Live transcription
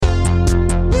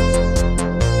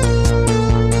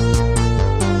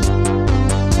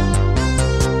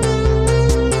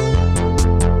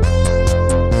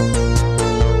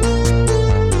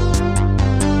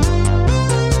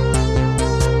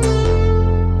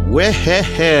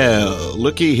Well,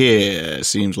 looky here.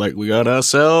 Seems like we got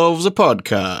ourselves a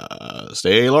podcast.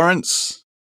 Hey, Lawrence?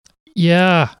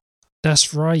 Yeah,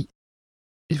 that's right.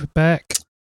 We're back.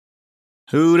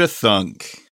 Who'da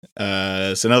thunk?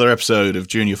 It's another episode of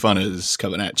Junior Funners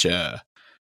coming at you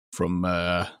from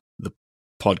the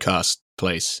podcast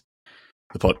place,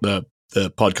 the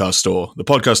podcast store. The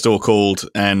podcast store called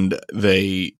and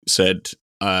they said,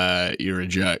 "You're a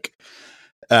jerk."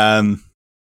 Only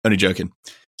joking.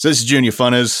 So this is Junior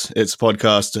Funners. It's a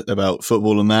podcast about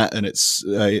football and that, and it's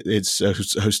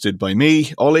hosted by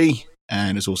me, Ollie,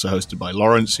 and it's also hosted by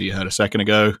Lawrence, who you heard a second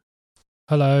ago.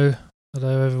 Hello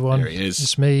everyone. There he is.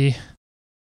 It's me.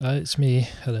 It's me.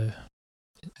 Hello.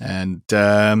 And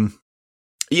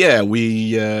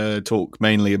we talk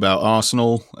mainly about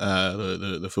Arsenal,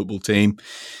 the football team,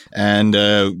 and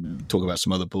talk about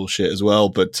some other bullshit as well.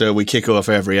 But we kick off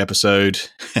every episode.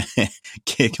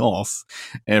 Oh,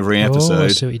 I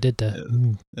see what you did there.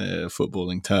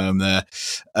 Footballing term there.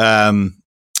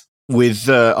 With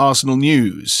Arsenal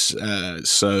news.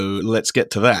 So let's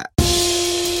get to that.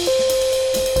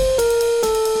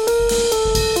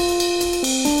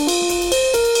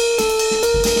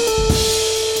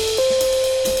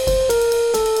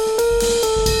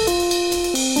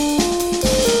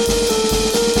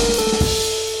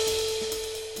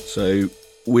 So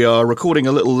we are recording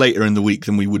a little later in the week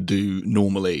than we would do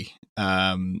normally.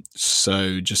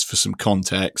 So just for some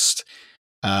context,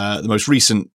 the most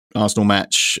recent Arsenal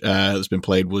match that's been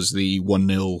played was the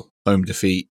 1-0 home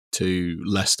defeat to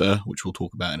Leicester, which we'll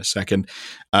talk about in a second.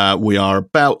 We are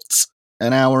about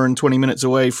an hour and 20 minutes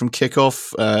away from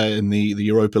kickoff in the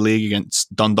Europa League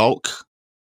against Dundalk,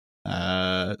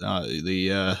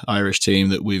 the Irish team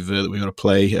that we've got to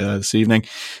play this evening.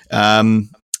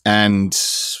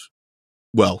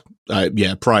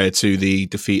 Prior to the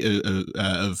defeat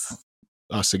of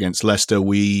us against Leicester,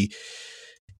 we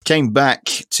came back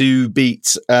to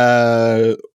beat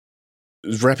Rapid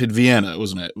Vienna,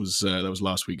 wasn't it? That was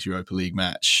last week's Europa League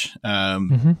match.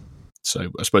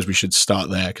 So I suppose we should start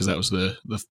there because that was the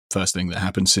first thing that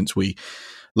happened since we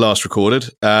last recorded.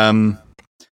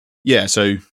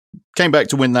 So came back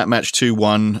to win that match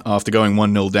 2-1 after going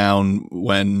 1-0 down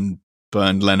when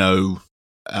Bernd Leno,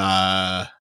 I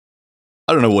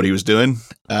don't know what he was doing.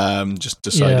 Just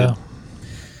decided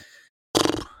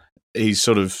he's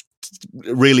sort of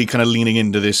really kind of leaning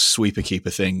into this sweeper keeper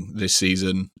thing this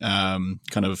season,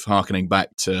 kind of harkening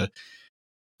back to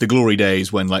the glory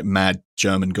days when like mad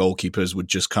German goalkeepers would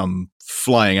just come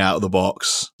flying out of the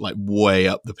box, like way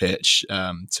up the pitch,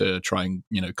 to try and,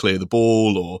 clear the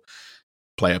ball or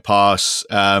play a pass.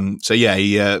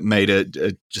 He made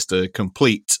just a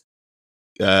complete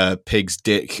pig's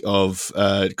dick of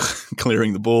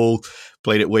clearing the ball,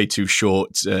 played it way too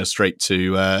short, straight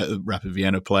to Rapid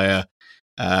Vienna player,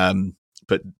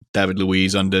 put David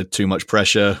Luiz under too much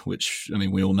pressure, which, I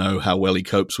mean, we all know how well he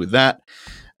copes with that.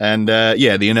 And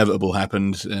the inevitable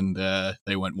happened, and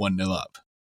they went 1-0 up.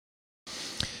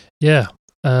 Yeah.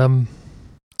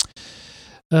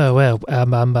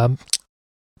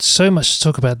 So much to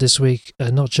talk about this week,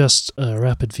 not just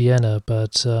Rapid Vienna,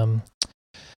 but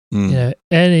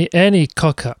any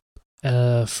cock up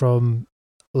from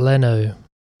Leno,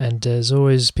 and there's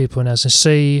always people announcing,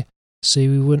 see,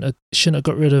 we shouldn't have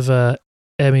got rid of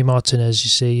Emi Martinez.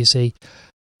 You see,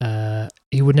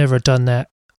 he would never have done that.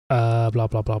 Blah blah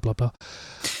blah blah blah.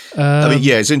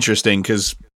 It's interesting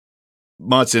because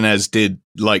Martinez did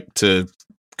like to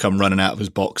come running out of his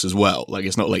box as well. Like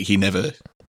it's not like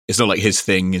his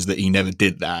thing is that he never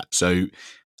did that. So.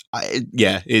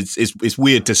 It's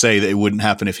weird to say that it wouldn't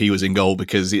happen if he was in goal,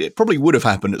 because it probably would have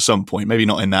happened at some point. Maybe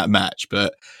not in that match,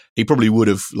 but he probably would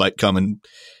have like come and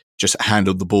just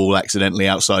handled the ball accidentally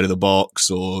outside of the box,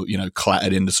 or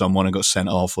clattered into someone and got sent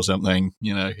off or something.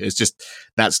 It's just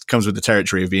that comes with the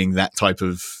territory of being that type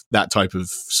of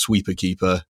sweeper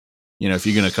keeper. If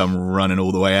you're going to come running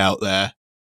all the way out there,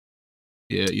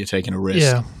 you're taking a risk.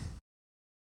 Yeah,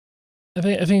 I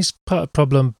think it's part of the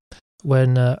problem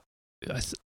when.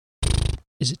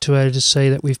 Is it too early to say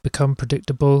that we've become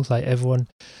predictable? Like everyone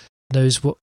knows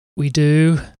what we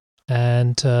do,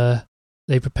 and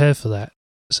they prepare for that.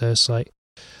 So it's like,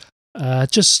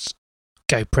 just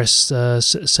go press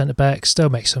centre back, still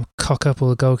make some cock up or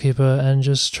the goalkeeper, and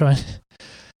just try and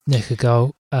nick a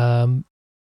goal. A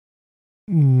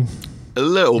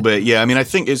little bit, yeah. I mean, I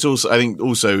think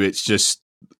also it's just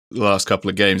the last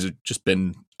couple of games have just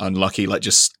been unlucky. Like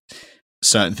just.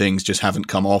 Certain things just haven't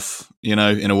come off, in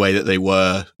a way that they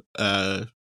were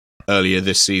earlier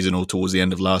this season or towards the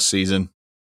end of last season.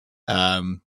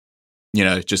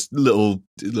 Just little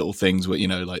things where,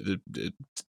 like the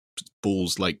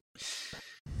balls like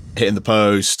hitting the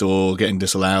post or getting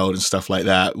disallowed and stuff like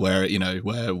that, where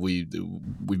we've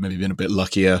maybe been a bit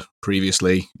luckier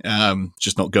previously,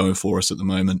 just not going for us at the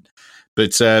moment.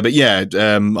 But yeah,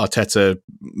 Arteta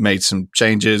made some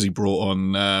changes. He brought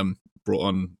on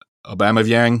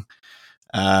Aubameyang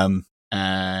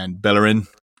and Bellerin,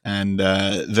 and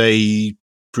they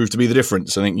proved to be the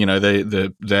difference. I think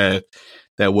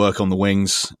their work on the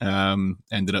wings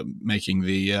ended up making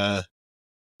the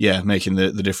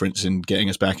difference in getting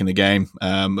us back in the game.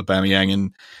 Aubameyang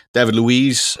and David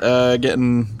Luiz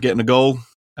getting a goal.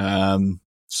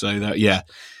 So that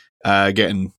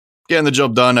getting the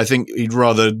job done. I think he'd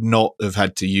rather not have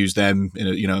had to use them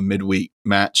in a midweek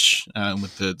match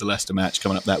with the Leicester match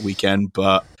coming up that weekend.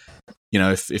 But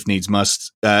if needs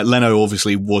must, Leno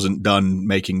obviously wasn't done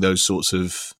making those sorts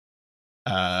of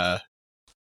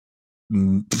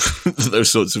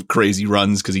crazy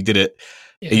runs, because he did it.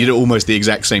 Yeah. He did almost the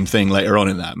exact same thing later on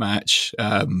in that match.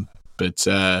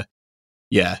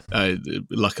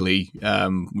 Luckily,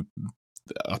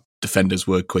 our defenders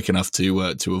were quick enough to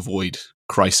avoid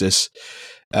crisis.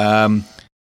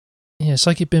 It's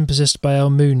like you've been possessed by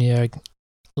Almunia. It's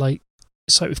like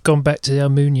we've gone back to the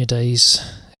Almunia days.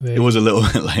 It was a little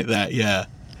bit like that, yeah.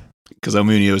 Because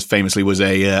Almunia famously was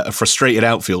a frustrated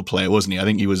outfield player, wasn't he? I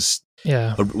think he was.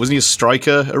 Yeah, wasn't he a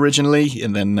striker originally,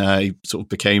 and then he sort of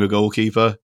became a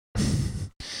goalkeeper?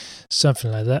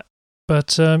 Something like that.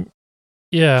 But I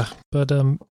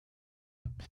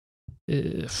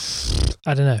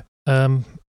don't know.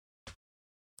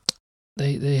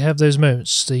 They have those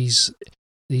moments. These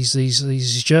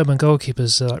German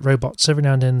goalkeepers are like robots. Every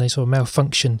now and then they sort of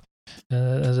malfunction.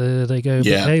 They go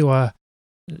haywire.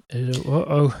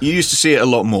 You used to see it a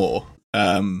lot more.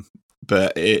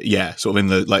 But sort of in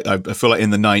the I feel like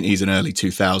in the 90s and early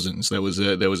 2000s there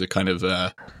was a kind of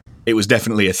it was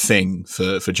definitely a thing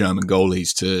for German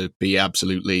goalies to be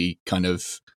absolutely kind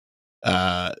of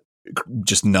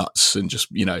just nuts and just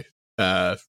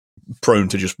prone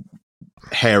to just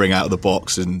herring out of the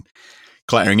box and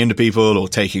clattering into people or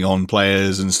taking on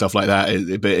players and stuff like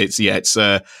that. But it's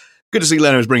good to see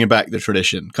Leno's bringing back the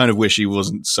tradition. Kind of wish he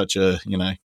wasn't such a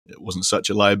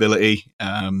liability.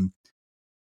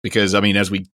 Because, I mean,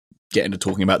 as we get into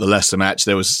talking about the Leicester match,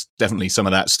 there was definitely some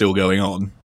of that still going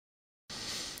on.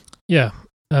 Yeah.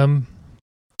 But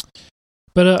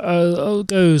I'll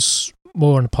go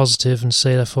more on the positive and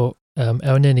say I thought El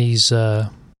Nini's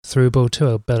through ball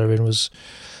to Bellerin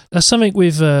that's something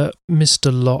we've missed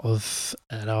a lot of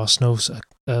at Arsenal.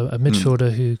 A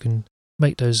midfielder who can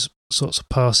make those sorts of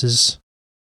passes.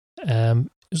 It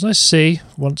was nice to see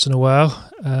once in a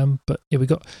while. But we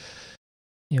got...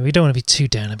 we don't want to be too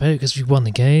down about it because we won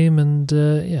the game, and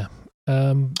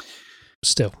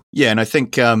still. Yeah, and I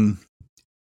think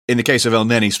in the case of El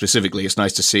Neni specifically, it's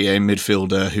nice to see a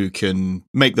midfielder who can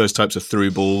make those types of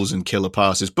through balls and killer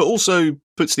passes, but also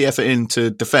puts the effort in to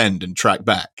defend and track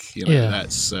back.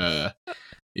 That's I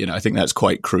think that's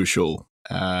quite crucial.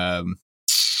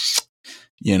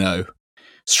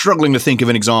 Struggling to think of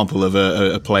an example of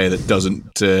a player that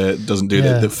doesn't do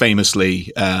that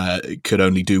famously could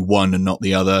only do one and not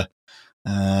the other.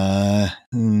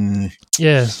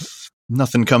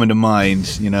 Nothing coming to mind.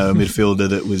 A midfielder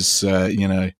that was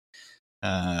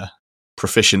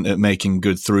proficient at making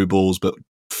good through balls, but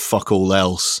fuck all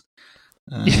else.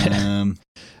 Don't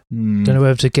know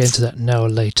whether to get into that now or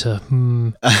later.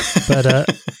 But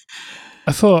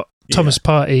I thought Thomas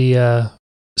Partey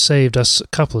saved us a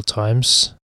couple of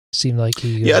times. Seemed like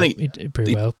he did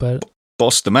pretty well, but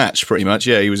bossed the match pretty much.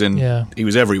 Yeah, he was in. Yeah. He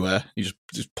was everywhere. He was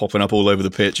just popping up all over the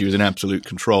pitch. He was in absolute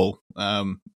control.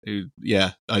 He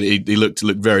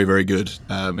looked very, very good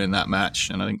in that match,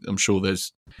 and I'm sure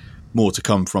there's more to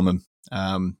come from him.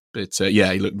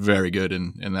 He looked very good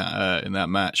in that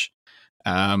match.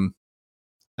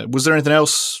 Was there anything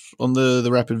else on the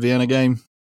Rapid Vienna game?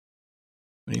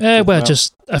 I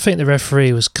think the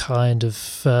referee was kind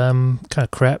of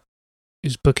crap. He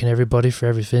was booking everybody for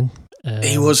everything.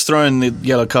 He was throwing the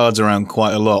yellow cards around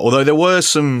quite a lot. Although there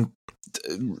was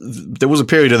a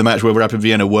period of the match where Rapid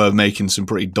Vienna were making some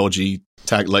pretty dodgy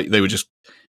tag, like they were just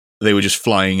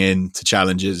flying in to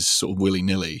challenges sort of willy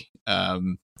nilly.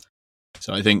 So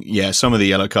I think some of the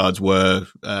yellow cards were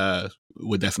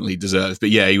definitely deserved. But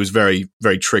he was very,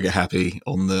 very trigger happy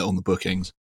on the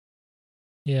bookings.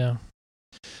 Yeah,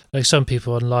 like some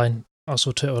people online. I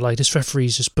saw Twitter like this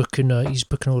referee's just booking. He's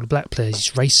booking all the black players. He's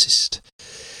racist.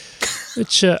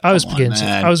 Which I was beginning to.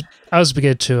 I was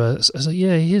beginning to. I was like,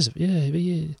 yeah, he is.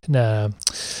 Yeah. No.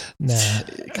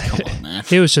 Come on, man.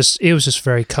 He was just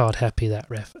very card happy, that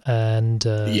ref, and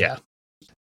but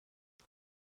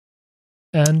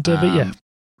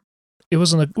it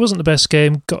wasn't the best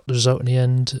game. Got the result in the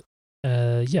end.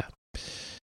 Yeah.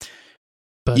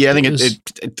 But yeah, I think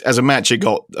it as a match, it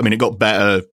got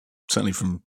better, certainly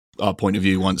from our point of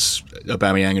view, once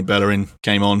Aubameyang and Bellerin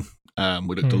came on.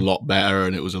 We looked a lot better,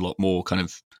 and it was a lot more kind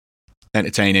of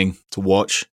entertaining to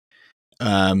watch.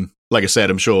 Like I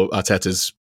said, I'm sure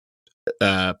Arteta's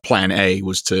plan A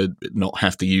was to not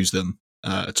have to use them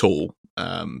at all.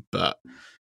 But,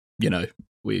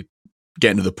 we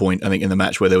getting to the point, I think, in the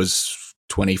match where there was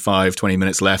 20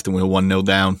 minutes left and we were 1-0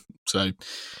 down. So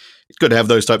it's good to have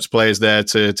those types of players there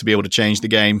to be able to change the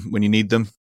game when you need them.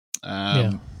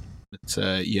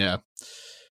 So yeah,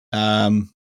 and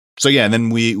then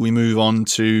we move on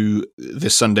to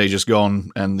this Sunday just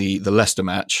gone and the Leicester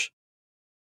match.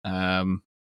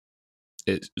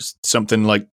 It's something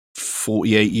like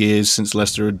 48 years since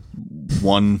Leicester had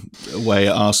won away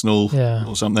at Arsenal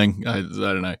or something. I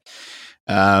don't know.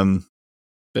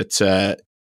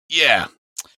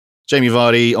 Jamie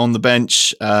Vardy on the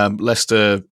bench.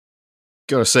 Leicester,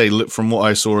 gotta say, from what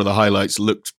I saw of the highlights,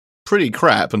 looked pretty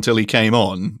crap until he came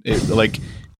on.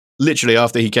 Literally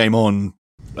after he came on,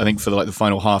 I think for the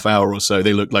final half hour or so,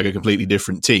 they looked like a completely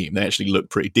different team. They actually looked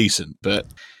pretty decent, but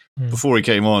before he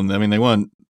came on, I mean, they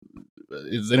weren't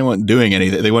doing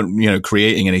anything. They weren't,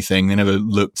 creating anything. They never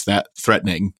looked that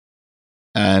threatening.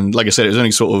 And like I said, it was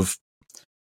only sort of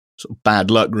bad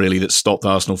luck really that stopped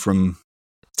Arsenal from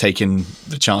taking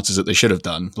the chances that they should have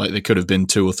done. Like they could have been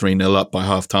 2 or 3-0 up by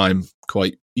half time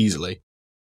quite easily.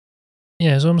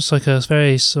 Yeah, it's almost like a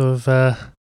very sort of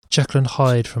Jekyll and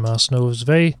Hyde from Arsenal. It was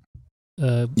very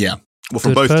from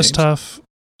both first teams. half.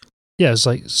 Yeah, it was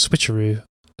like switcheroo.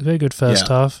 A very good first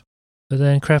half, but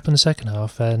then crap in the second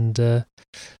half. And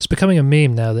it's becoming a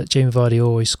meme now that Jamie Vardy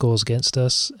always scores against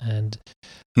us. And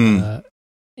remember,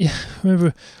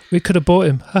 we could have bought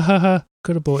him. Ha ha ha.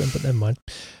 Could have bought him, but never mind.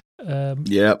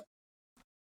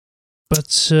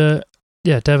 But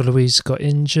David Luiz got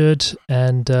injured,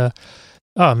 and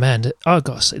oh man, I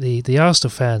got to say, the Arsenal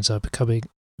fans are becoming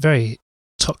very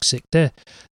toxic. They're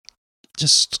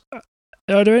just.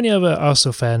 Are there any other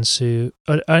Arsenal fans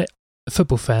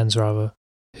football fans rather,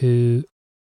 who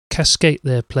castigate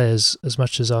their players as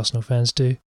much as Arsenal fans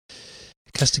do?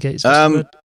 Castigate is the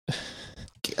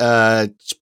word?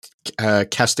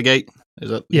 Castigate, is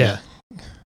that? Yeah.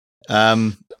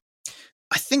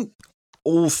 I think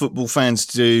all football fans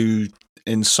do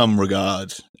in some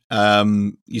regard.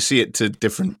 You see it to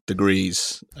different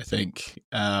degrees, I think.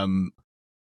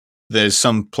 There's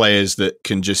some players that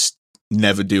can just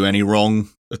never do any wrong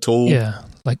at all. Yeah.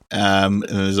 And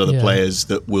there's other players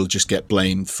that will just get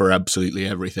blamed for absolutely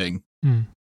everything.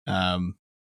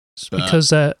 Because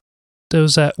there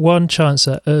was that one chance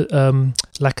that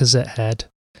Lacazette had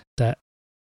that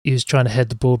he was trying to head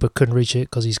the ball but couldn't reach it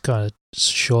because he's kind of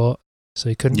short, so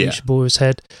he couldn't reach the ball with his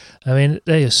head. I mean,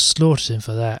 they just slaughtered him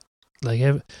for that. Like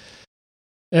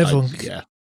everyone's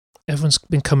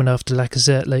been coming after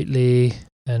Lacazette lately,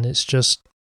 and it's just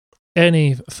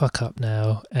any fuck up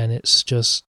now, and it's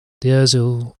just the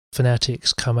Ozil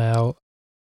fanatics come out,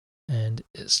 and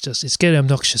it's getting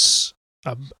obnoxious.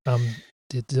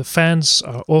 The fans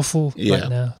are awful right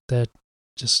now. They're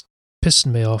just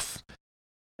pissing me off,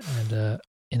 and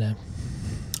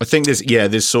I think this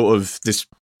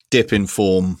dip in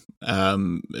form.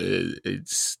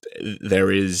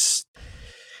 There is.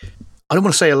 I don't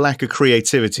want to say a lack of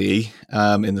creativity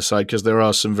in the side, because there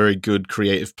are some very good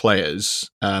creative players,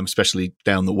 especially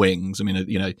down the wings. I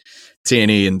mean,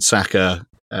 Tierney and Saka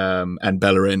and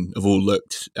Bellerin have all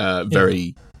looked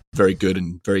very, very good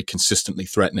and very consistently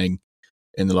threatening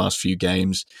in the last few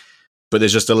games. But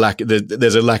there's just a lack.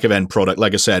 There's a lack of end product.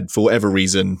 Like I said, for whatever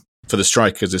reason, for the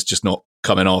strikers, it's just not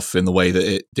coming off in the way that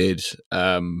it did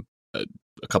a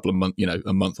couple of months,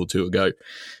 a month or two ago.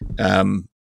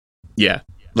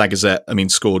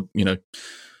 Lacazette, scored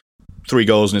 3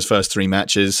 goals in his first 3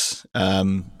 matches,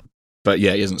 but he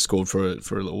hasn't scored for a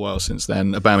little while since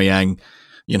then. Aubameyang,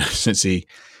 since he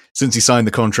signed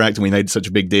the contract and we made such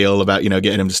a big deal about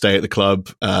getting him to stay at the club,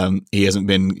 he hasn't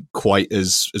been quite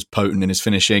as potent in his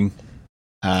finishing.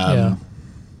 But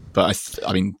I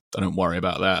don't worry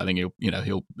about that. I think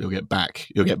he'll get back.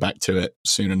 He'll get back to it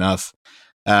soon enough.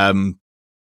 Eddie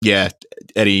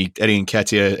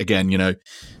Nketiah again.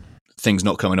 Things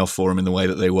not coming off for him in the way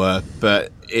that they were,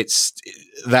 but it's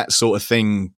that sort of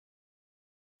thing.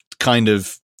 Kind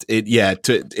of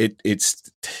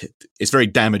it's very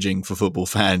damaging for football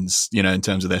fans, in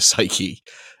terms of their psyche,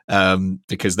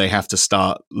 because they have to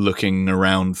start looking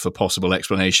around for possible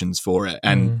explanations for it,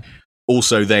 and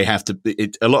also they have to.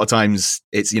 A lot of times,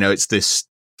 it's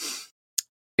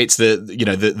it's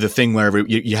the thing where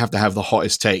you have to have the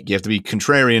hottest take. You have to be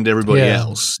contrarian to everybody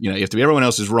else. You have to be everyone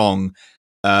else is wrong.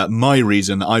 My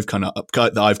reason that I've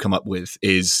come up with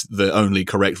is the only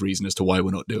correct reason as to why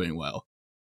we're not doing well.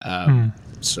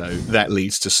 So that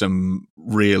leads to some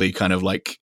really kind of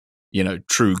like,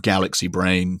 true galaxy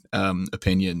brain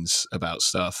opinions about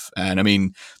stuff. And I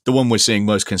mean, the one we're seeing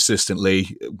most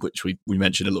consistently, which we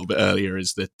mentioned a little bit earlier,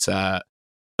 is that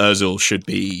Ozil should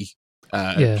be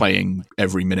playing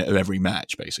every minute of every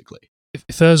match, basically.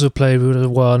 If Ozil played, we would have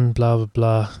won, blah, blah,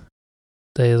 blah.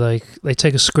 They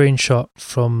take a screenshot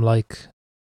from like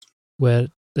where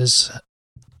there's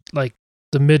like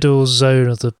the middle zone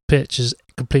of the pitch is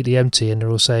completely empty, and they're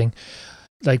all saying,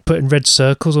 like, putting red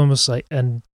circles almost like,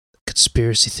 and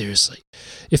conspiracy theorists like,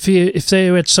 if they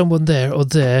had someone there or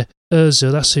there,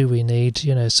 Ozil, that's who we need.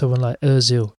 Someone like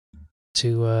Ozil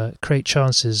to create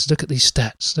chances. Look at these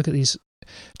stats. Look at these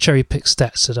cherry-picked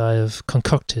stats that I have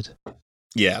concocted.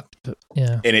 Yeah. But,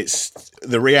 yeah. And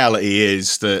the reality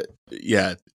is that,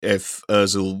 if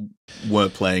Ozil were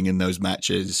playing in those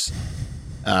matches,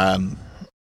 not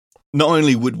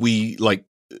only would we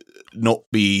not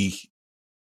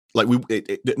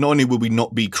only would we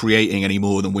not be creating any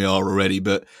more than we are already,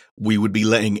 but we would be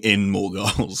letting in more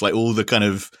goals. Like, all the kind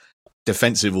of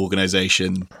defensive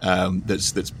organization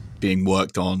that's being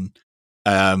worked on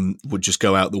would just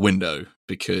go out the window,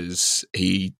 because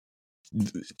he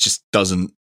just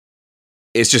doesn't.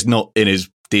 It's just not in his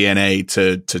DNA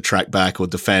to track back or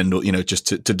defend, or just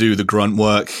to do the grunt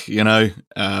work.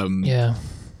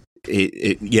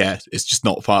 It's just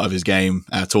not part of his game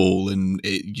at all. And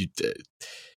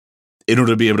in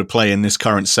order to be able to play in this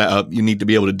current setup, you need to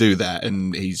be able to do that.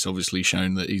 And he's obviously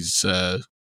shown that he's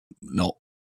not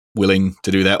willing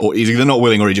to do that, or he's either not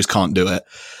willing or he just can't do it.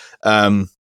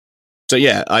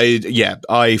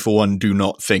 I for one do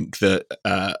not think that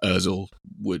Ozil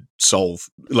would solve.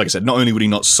 Like I said, not only would he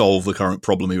not solve the current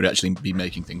problem, he would actually be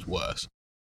making things worse.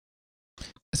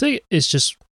 I think it's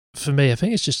just, for me, I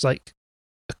think it's just like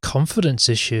a confidence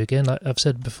issue again. Like I've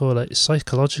said before, like, it's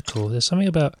psychological. There's something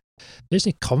about, they just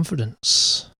need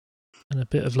confidence and a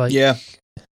bit of like, I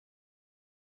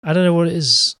don't know what it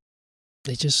is.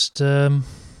 They just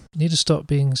need to stop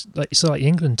being like, it's like the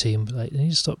England team. Like, they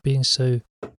need to stop being so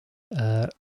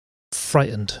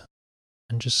frightened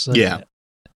and just like,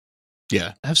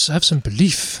 have some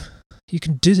belief. You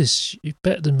can do this. You're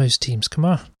better than most teams. Come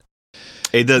on.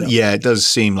 It does. Yeah, it does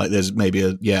seem like there's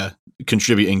maybe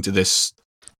contributing to this.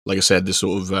 Like I said, this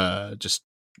sort of just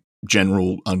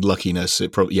general unluckiness.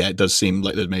 It does seem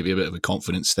like there's maybe a bit of a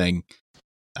confidence thing.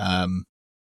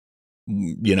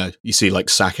 You see like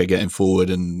Saka getting forward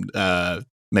and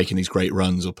making these great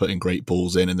runs or putting great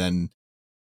balls in, and then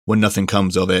when nothing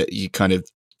comes of it, you kind of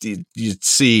you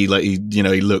see like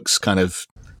he looks kind of.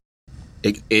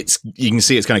 It's you can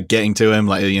see it's kind of getting to him,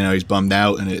 like he's bummed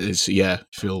out, and it is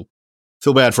feel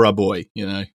bad for our boy,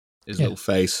 his little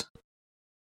face.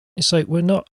 It's like we're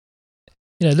not,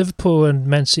 Liverpool and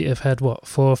Man City have had 4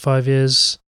 or 5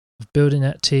 years of building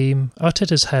that team.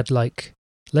 Arteta's had like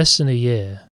less than a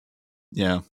year.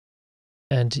 Yeah,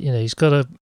 and he's got to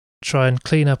try and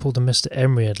clean up all the mess that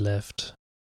Emery had left.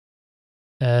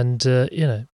 And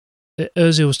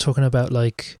Ozil was talking about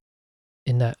like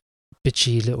in that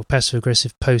bitchy little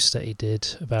passive-aggressive post that he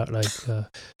did about like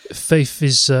faith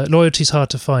is loyalty's hard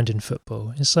to find in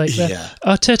football. It's like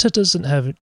Arteta doesn't have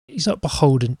it. He's not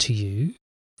beholden to you.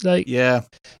 Like,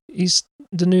 he's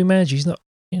the new manager. He's not.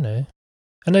 I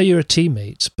know you're a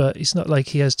teammate, but it's not like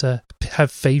he has to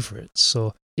have favourites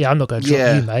or. I'm not going to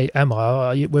drop you, mate. Am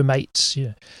I? We're mates.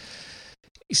 Yeah.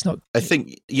 It's not. I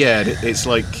think. It's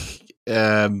like.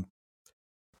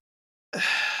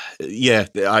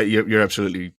 You're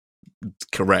absolutely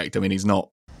correct. I mean, he's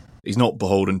not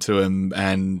beholden to him,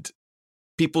 and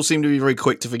people seem to be very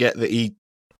quick to forget that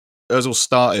Ozil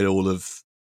started all of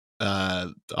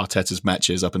Arteta's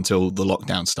matches up until the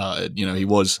lockdown started.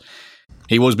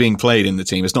 He was being played in the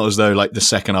team. It's not as though like the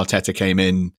second Arteta came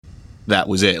in, that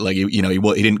was it. Like he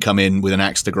didn't come in with an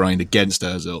axe to grind against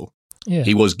Ozil. Yeah,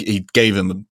 he gave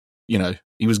him,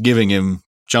 he was giving him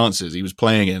chances. He was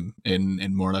playing him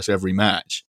in more or less every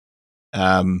match.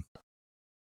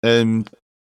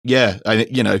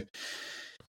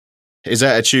 His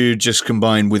attitude just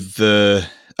combined with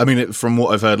from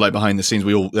what I've heard, like behind the scenes,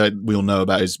 we all know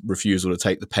about his refusal to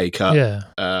take the pay cut. Yeah.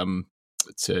 For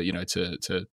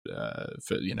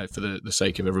the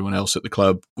sake of everyone else at the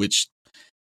club, which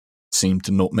seemed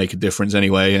to not make a difference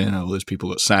anyway. You know, all those people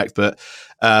got sacked, but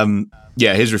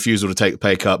his refusal to take the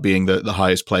pay cut, being the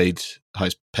highest paid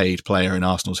player in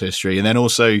Arsenal's history, and then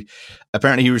also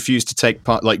apparently he refused to take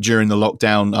part. Like during the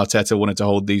lockdown, Arteta wanted to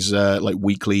hold these like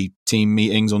weekly team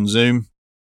meetings on Zoom,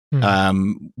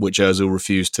 which Ozil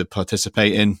refused to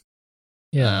participate in.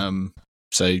 Yeah.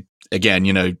 So again,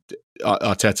 you know,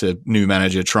 Arteta, new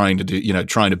manager, trying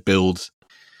to build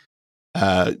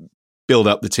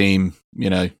up the team, you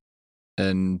know,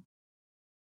 and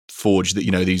forge that,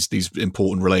 you know, these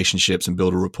important relationships and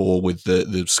build a rapport with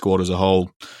the squad as a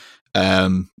whole.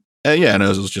 And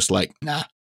Ozil's just like, nah,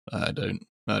 I don't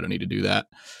need to do that.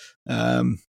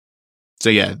 So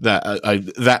yeah,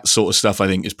 that sort of stuff I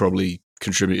think has probably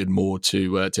contributed more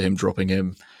to him dropping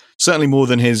him. Certainly more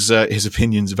than his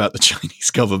opinions about the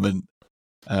Chinese government.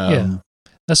 That's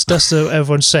what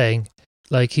everyone's saying.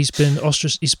 Like he's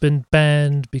been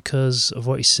banned because of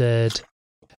what he said,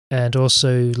 and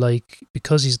also like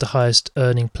because he's the highest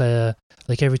earning player.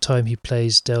 Like every time he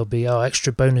plays, there'll be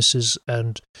extra bonuses,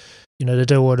 and you know they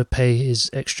don't want to pay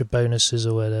his extra bonuses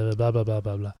or whatever. Blah blah blah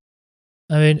blah blah.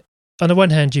 I mean, on the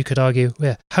one hand, you could argue,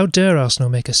 how dare Arsenal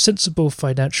make a sensible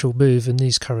financial move in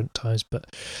these current times?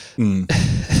 But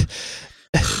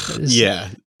yeah,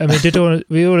 I mean,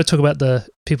 we want to talk about the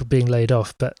people being laid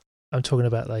off, but I'm talking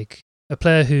about like a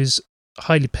player who's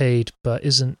highly paid but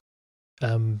isn't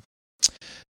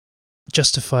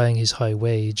justifying his high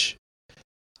wage.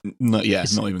 Not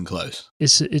even close.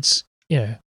 It's you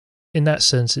know, in that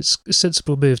sense, it's a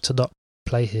sensible move to not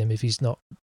play him if he's not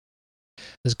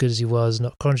as good as he was,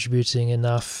 not contributing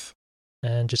enough,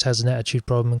 and just has an attitude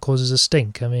problem and causes a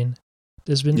stink. I mean,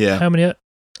 there's been how many,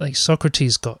 like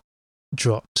Socrates got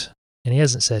dropped and he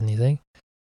hasn't said anything.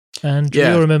 And we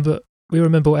all remember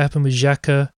what happened with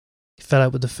Xhaka. He fell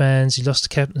out with the fans, he lost the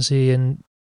captaincy, and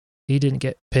he didn't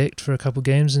get picked for a couple of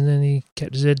games, and then he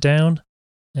kept his head down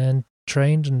and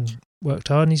trained and worked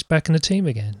hard, and he's back in the team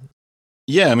again.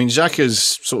 Yeah, I mean, Xhaka's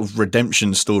sort of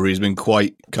redemption story has been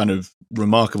quite kind of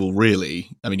remarkable, really.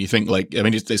 I mean, you think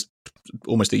it's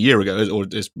almost a year ago, or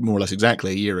it's more or less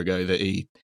exactly a year ago that he,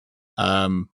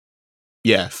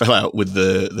 fell out with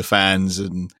the fans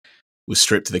and was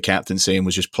stripped of the captaincy and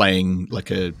was just playing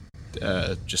like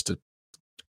just a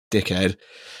dickhead.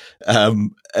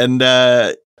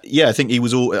 I think he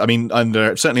was all. I mean,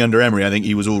 certainly under Emery, I think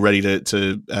he was all ready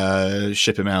to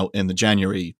ship him out in the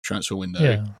January transfer window.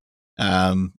 Yeah.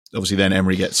 Obviously, then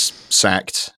Emery gets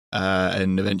sacked,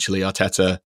 and eventually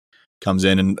Arteta comes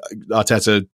in, and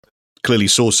Arteta clearly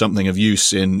saw something of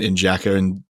use in Xhaka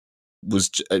and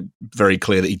was very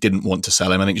clear that he didn't want to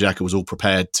sell him. I think Xhaka was all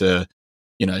prepared to,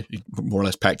 you know, he more or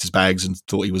less packed his bags and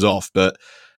thought he was off. But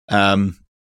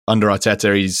under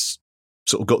Arteta, he's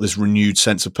sort of got this renewed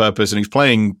sense of purpose, and he's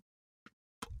playing.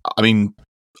 I mean,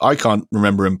 I can't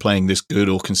remember him playing this good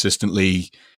or consistently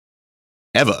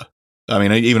ever. I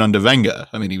mean, even under Wenger,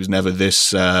 I mean, he was never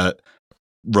this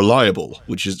reliable,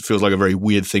 which feels like a very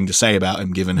weird thing to say about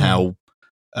him, given how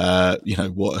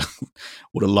what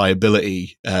a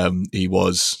liability he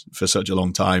was for such a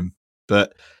long time.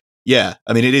 But yeah,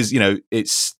 I mean, it is, you know,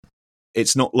 it's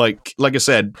not like I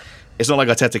said, it's not like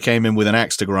Arteta came in with an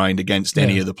axe to grind against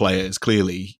any of the players.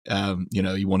 Clearly,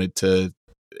 he wanted to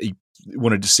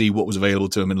see what was available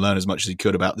to him and learn as much as he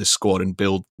could about this squad and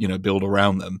build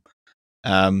around them.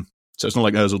 So it's not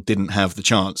like Ozil didn't have the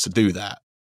chance to do that.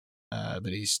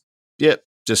 But he's,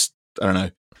 just, I don't know,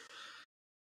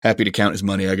 happy to count his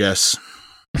money, I guess.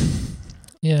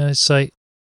 Yeah, it's like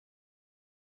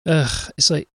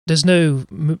there's no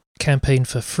campaign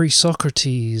for free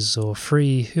Socrates or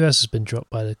free, who else has been dropped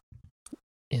by the,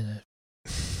 you know.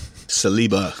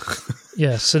 Saliba.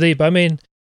 Yeah, Saliba. I mean,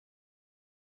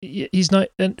 he's not,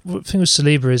 and the thing with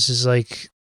Saliba is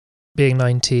like being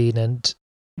 19, and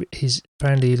he's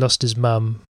apparently lost his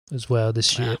mum as well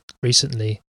this year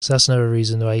recently. So that's another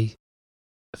reason why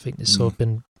I think this sort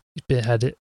of had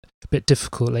it a bit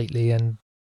difficult lately, and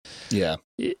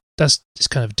it's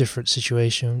kind of a different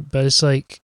situation. But it's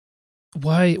like,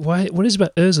 why? What is it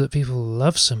about Ozil that people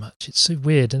love so much? It's so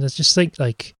weird, and I just think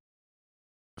like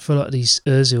for a lot of these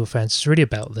Ozil fans, it's really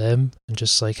about them and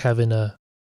just like having a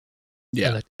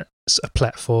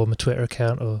platform, a Twitter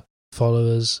account, or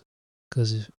followers,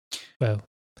 because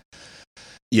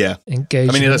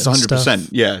engagement. I mean, that's 100%.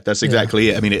 Yeah, that's exactly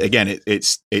it. I mean,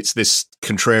 it's this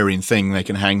contrarian thing they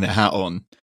can hang their hat on,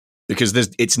 because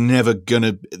it's never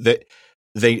gonna.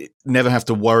 They never have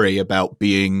to worry about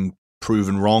being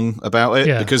proven wrong about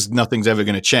it, because nothing's ever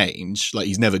going to change. Like,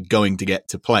 he's never going to get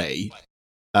to play.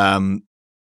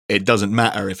 It doesn't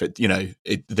matter if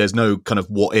there's no kind of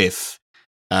what if.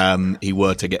 he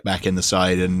were to get back in the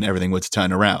side and everything were to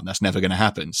turn around. That's never going to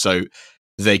happen. So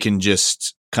they can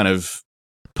just kind of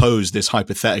pose this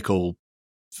hypothetical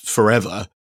forever.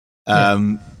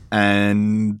 And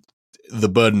the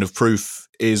burden of proof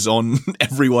is on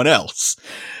everyone else.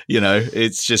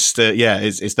 It's just,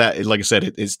 it's that, like I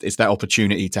said, it's that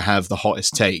opportunity to have the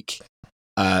hottest take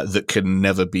that can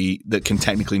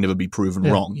technically never be proven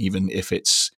wrong, even if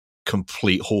it's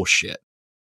complete horseshit.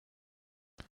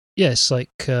 Yes,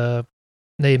 like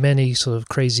name any sort of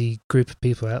crazy group of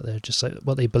people out there, just like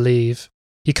what they believe.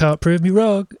 You can't prove me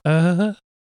wrong. Yeah,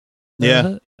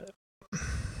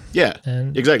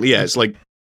 exactly. Yeah, it's like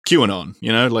QAnon.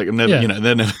 Like I'm never.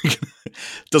 They're never.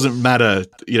 Doesn't matter.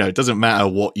 It doesn't matter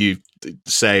what you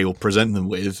say or present them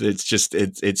with. It's just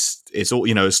it's all.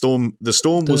 The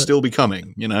storm will still be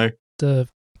coming. The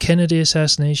Kennedy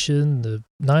assassination, the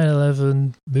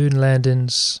 9/11 moon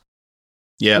landings,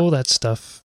 all that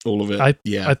stuff. All of it. I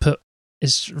put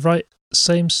it's right.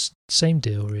 Same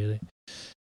deal, really.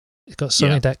 It's got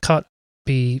something that can't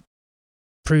be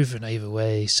proven either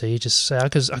way. So you just say I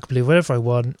can believe whatever I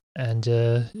want, and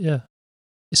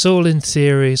it's all in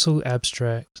theory. It's all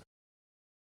abstract.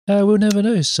 We'll never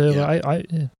know. So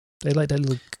they like that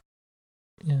little.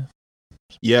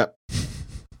 Yeah,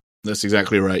 that's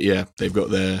exactly right. Yeah, they've got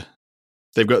their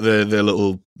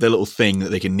little thing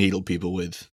that they can needle people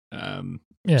with.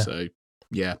 So.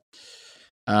 Yeah.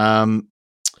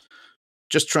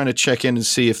 Just trying to check in and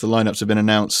see if the lineups have been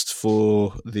announced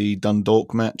for the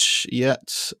Dundalk match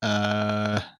yet.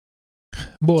 More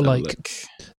like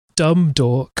Dumb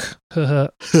Dork. Dumb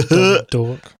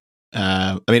Dork.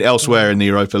 Elsewhere in the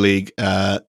Europa League,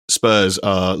 Spurs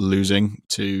are losing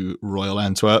to Royal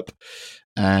Antwerp,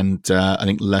 and I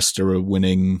think Leicester are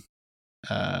winning.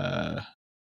 Who are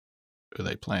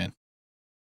they playing?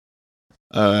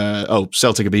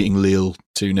 Celtic are beating Lille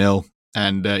 2-0,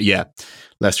 and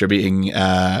Leicester are beating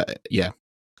AK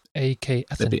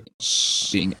Athens.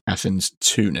 Beating Athens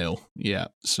 2-0. Yeah,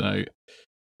 so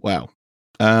wow.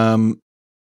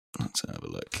 Let's have a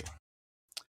look.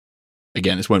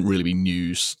 Again, this won't really be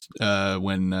news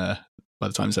when by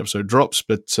the time this episode drops,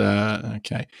 but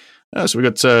okay. So we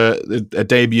got a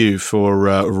debut for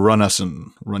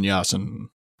Runyarsson. Runyarsson.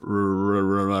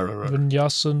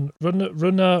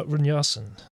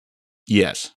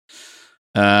 Yes.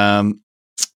 And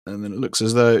then it looks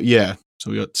as though,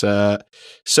 so we got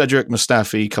Cedric,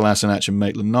 Mustafi, Kolasinac, and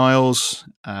Maitland-Niles.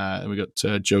 We got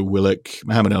Joe Willock,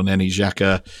 Mohamed El Neni,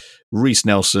 Xhaka, Reece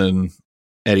Nelson,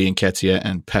 Eddie Nketiah,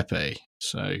 and Pepe.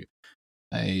 So,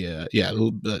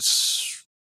 that's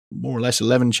more or less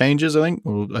 11 changes, I think.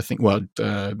 Or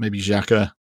maybe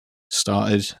Xhaka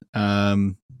started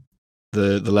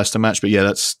the Leicester match, but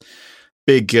that's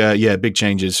big. Big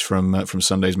changes from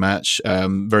Sunday's match.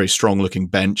 Very strong looking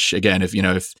bench. Again,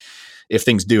 if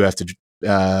things do have to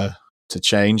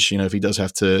change, if he does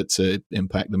have to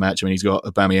impact the match. I mean, he's got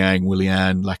Aubameyang,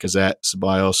 Willian, Lacazette,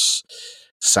 Ceballos,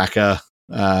 Saka,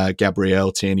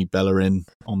 Gabriel, Tierney, Bellerin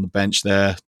on the bench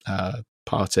there.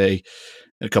 Partey,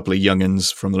 a couple of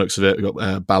young'uns from the looks of it. We've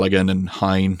got Balogun and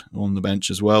Hine on the bench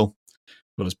as well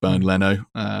as Bernd Leno.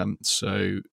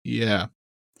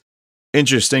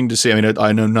 Interesting to see. I mean,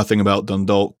 I know nothing about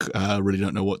Dundalk. Really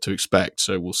don't know what to expect.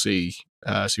 So we'll see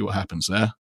what happens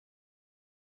there.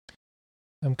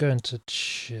 I'm going to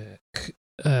check.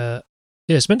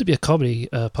 It's meant to be a comedy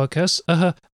podcast.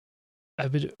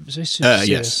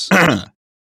 Yes.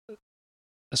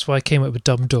 That's why I came up with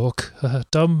Dumb Dork.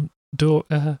 Dumb Dork.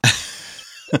 Well,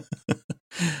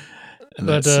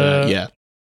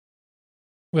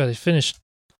 they finished.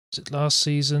 Was it last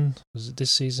season? Was it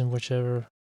this season? Whichever.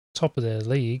 Top of their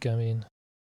league. I mean,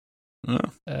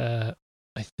 I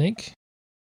think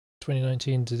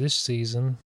 2019 to this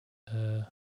season.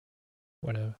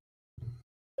 Whatever.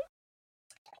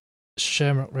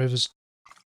 Shamrock Rovers,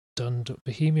 Dundalk,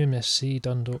 Bohemian FC,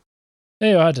 Dundalk.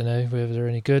 Anyway, I don't know whether they're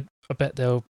any good. I bet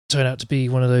they'll turn out to be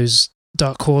one of those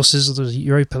dark horses of the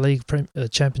Europa League,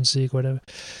 Champions League, whatever.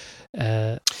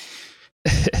 That'd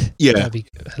be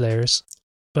hilarious.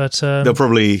 But they'll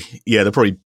probably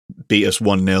beat us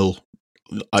 1-0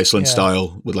 Iceland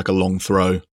style with like a long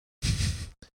throw.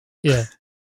 Yeah.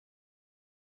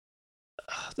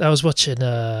 I was watching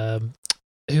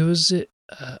who was it?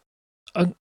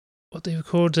 What they were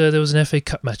called? There was an FA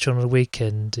Cup match on the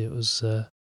weekend. It was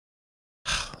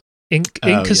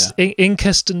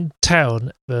Incaston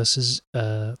Town versus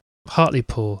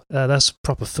Hartlepool. That's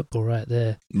proper football right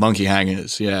there. Monkey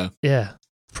hangers, yeah. Yeah.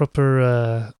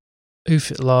 Proper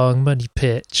hoof it long, muddy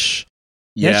pitch.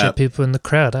 Yeah. Actually, people in the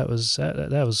crowd. That was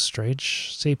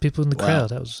strange. See people in the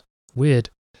crowd. That was weird.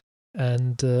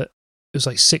 And was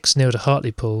like 6-0 to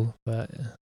Hartlepool, but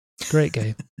great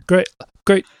game. Great.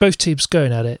 Both teams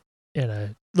going at it,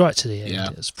 right to the end. Yeah.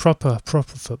 It's proper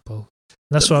football. And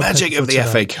that's the what magic I'm of the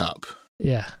tonight. FA Cup.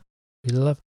 Yeah, we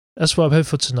love. That's what I'm hoping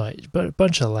for tonight. But a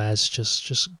bunch of lads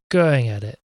just going at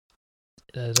it.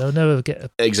 They'll never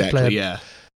get Exactly. Yeah.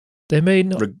 They may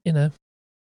not.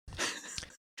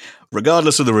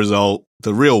 Regardless of the result,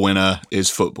 the real winner is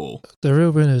football. The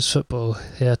real winner is football.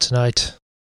 Yeah, tonight.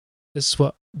 This is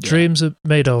what dreams are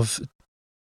made of.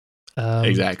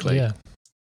 Exactly. Yeah.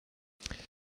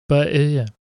 But yeah.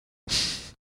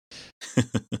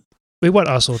 We want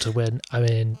Arsenal to win. I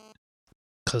mean,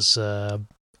 because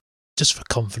just for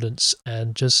confidence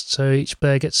and just so each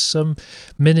player gets some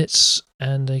minutes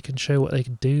and they can show what they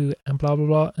can do and blah blah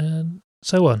blah and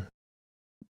so on.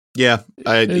 Yeah,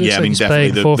 I mean,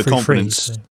 definitely the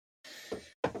confidence.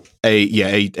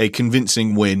 A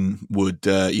convincing win would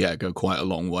go quite a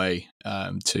long way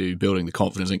to building the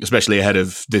confidence, especially ahead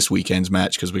of this weekend's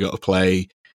match, because we got to play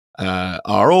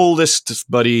our oldest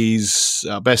buddies,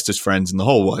 our bestest friends in the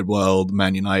whole wide world,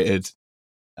 Man United.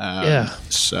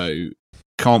 So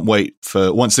can't wait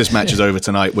for once this match is over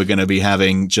tonight. We're going to be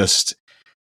having just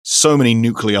so many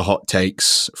nuclear hot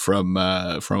takes from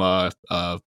our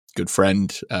good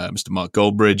friend, Mr. Mark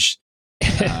Goldbridge.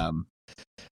 I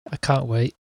can't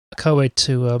wait. I can't wait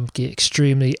to get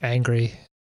extremely angry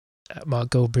at Mark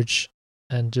Goldbridge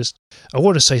and just. I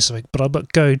want to say something, but I'm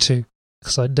not going to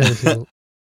because I know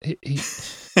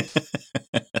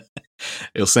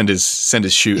he'll send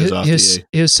his shooters after you.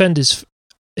 He'll send his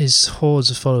hordes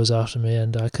of followers after me,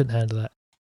 and I couldn't handle that.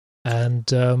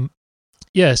 And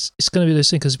yes, it's going to be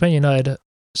this thing because Man United,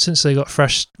 since they got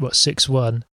thrashed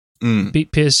 6-1.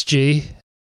 Beat PSG,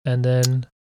 and then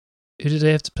who did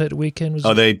they have to play at the weekend?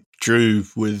 They drew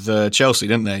with Chelsea,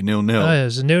 didn't they? 0-0. Oh, yeah, it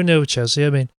was a 0-0 with Chelsea. I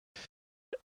mean,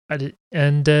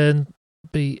 and then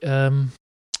beat Leipzig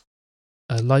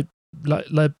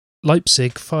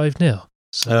 5-0.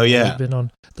 So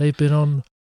they've been on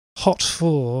hot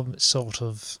form, sort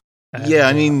of.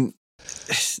 I mean,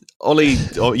 Ollie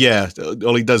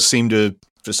does seem to,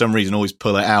 for some reason, always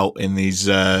pull it out in these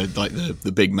like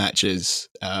the big matches,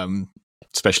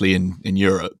 especially in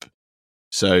Europe.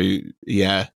 So it'd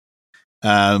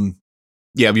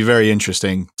be very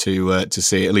interesting to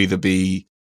see. It'll either be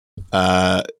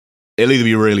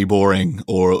really boring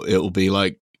or it'll be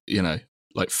like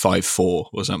 5-4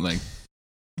 or something.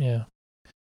 Yeah,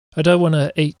 I don't want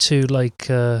to 8-2 like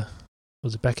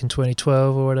was it back in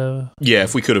 2012 or whatever. Yeah,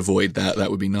 if we could avoid that,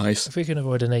 that would be nice. If we can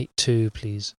avoid an 8-2,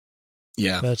 please.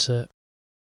 Yeah. But,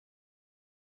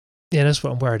 that's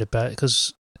what I'm worried about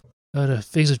because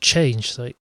things have changed.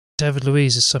 Like, David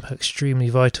Luiz is somehow extremely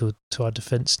vital to our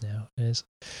defence now.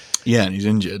 Yeah, and he's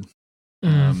injured.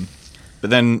 But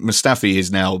then Mustafi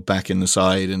is now back in the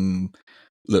side and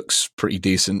looks pretty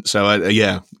decent. So, I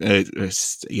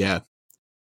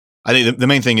think the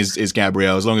main thing is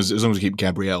Gabriel. As long as we keep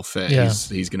Gabriel fit,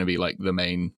 he's going to be like the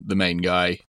main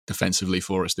guy defensively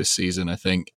for us this season, I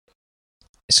think.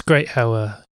 It's great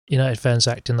how United fans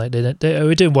acting like we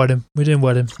didn't want him. We didn't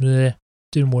want him.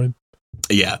 Didn't want him.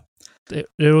 Yeah.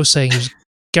 They're all saying he's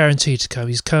guaranteed to come.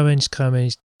 He's coming. He's coming.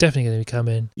 He's definitely going to be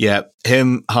coming. Yeah.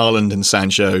 Him, Haaland, and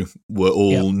Sancho were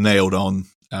all nailed on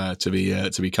to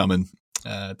be coming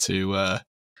to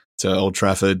Old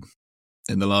Trafford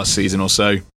in the last season or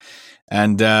so,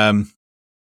 and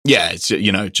it's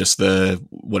just the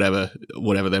whatever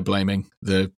they're blaming,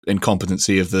 the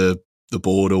incompetency of the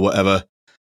board or whatever.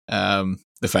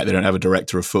 The fact they don't have a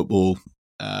director of football.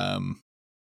 I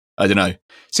don't know.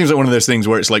 Seems like one of those things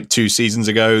where it's like 2 seasons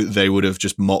ago they would have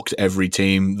just mocked every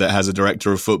team that has a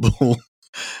director of football.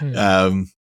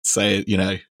 Say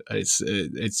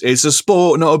it's a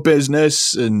sport, not a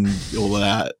business, and all of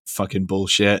that fucking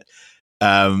bullshit.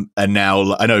 And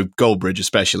now I know Goldbridge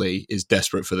especially is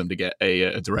desperate for them to get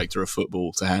a director of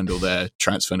football to handle their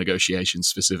transfer negotiations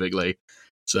specifically.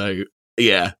 So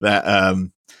yeah,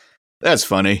 that's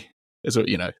funny. It's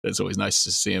always nice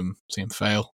to see him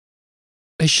fail.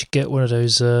 They should get one of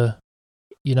those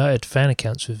United fan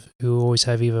accounts who always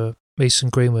have either Mason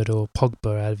Greenwood or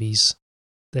Pogba out of these.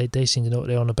 They seem to know what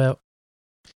they're on about.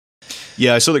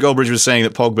 Yeah, I saw that Goldbridge was saying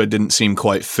that Pogba didn't seem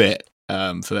quite fit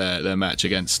for their match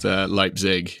against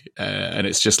Leipzig, and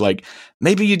it's just like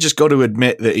maybe you just got to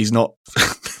admit that he's not.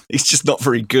 He's just not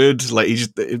very good. Like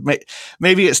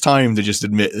maybe it's time to just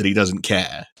admit that he doesn't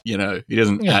care. He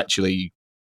doesn't actually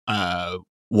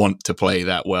want to play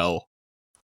that well.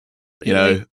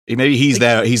 Maybe he's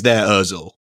there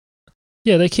Ozil.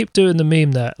 Yeah, they keep doing the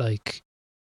meme that like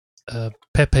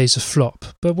Pepe's a flop,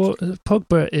 but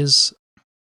Pogba is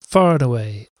far and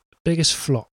away biggest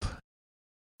flop.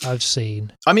 I've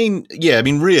seen. I mean,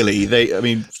 really,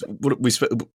 we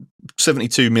spent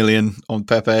 72 million on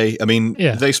Pepe. I mean,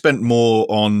 they spent more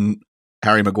on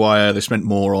Harry Maguire. They spent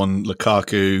more on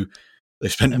Lukaku. They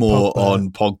spent more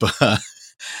on Pogba.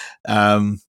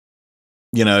 I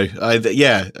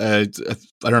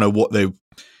don't know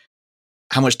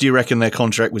how much do you reckon their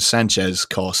contract with Sanchez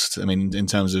cost? I mean, in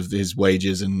terms of his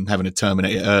wages and having to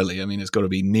terminate it early, I mean, it's got to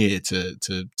be near to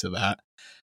that.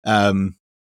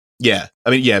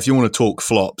 If you want to talk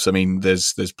flops, I mean,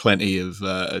 there's plenty of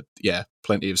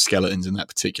skeletons in that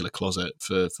particular closet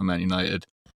for Man United.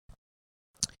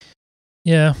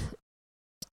 Yeah.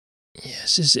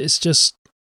 Yes, it's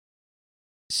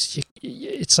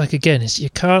like, again, you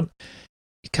can't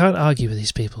argue with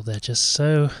these people. They're just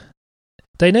so,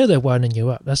 they know they're winding you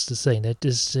up. That's the thing. They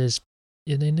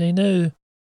know.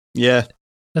 Yeah.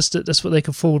 That's what they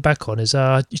can fall back on is,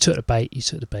 you took the bait.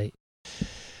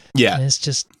 Yeah. And it's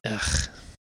just,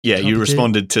 yeah, you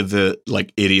responded to the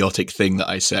idiotic thing that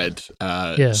I said.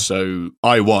 So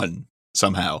I won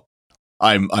somehow.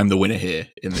 I'm the winner here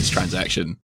in this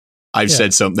transaction. I've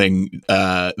said something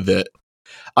that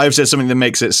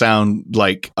makes it sound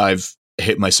like I've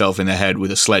hit myself in the head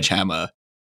with a sledgehammer,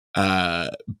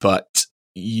 but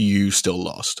you still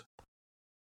lost.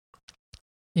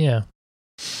 Yeah.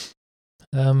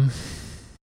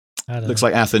 Looks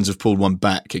like Athens have pulled one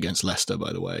back against Leicester,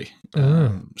 by the way.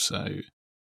 So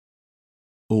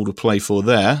all to play for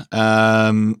there.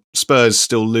 Spurs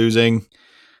still losing.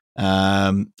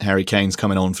 Harry Kane's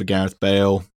coming on for Gareth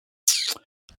Bale.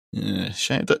 Yeah,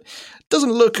 shame.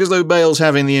 Doesn't look as though Bale's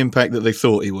having the impact that they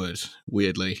thought he would,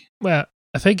 weirdly. Well,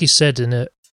 I think he said in an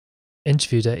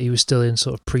interview that he was still in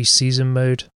sort of pre-season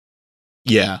mode.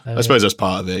 Yeah, I suppose that's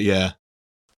part of it, yeah.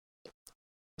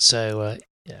 So,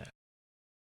 yeah.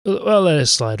 Well, let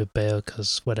us slide with Bale,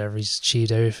 because whatever, he's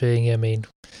achieved everything. I mean,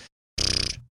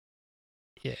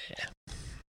 yeah.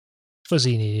 What does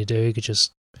he need to do? He could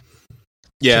just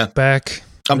kick back.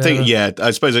 I'm thinking,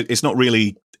 I suppose it's not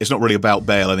really about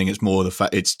Bale. I think it's more the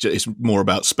fact it's more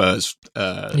about Spurs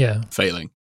failing.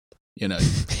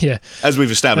 Yeah. As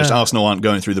we've established, Arsenal aren't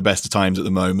going through the best of times at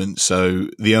the moment, so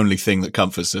the only thing that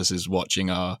comforts us is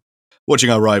watching our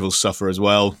rivals suffer as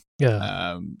well.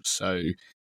 Yeah. So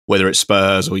whether it's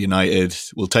Spurs or United,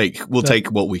 we'll take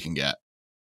what we can get.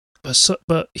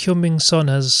 But Heung-min Son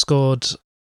has scored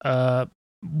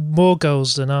more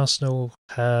goals than Arsenal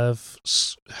have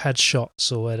had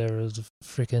shots or whatever.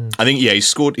 Freaking! I think he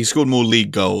scored more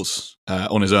league goals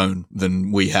on his own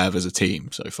than we have as a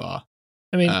team so far.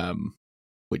 I mean,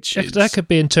 that could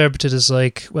be interpreted as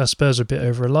like, well, Spurs are a bit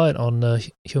over reliant on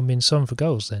Heung-min Son for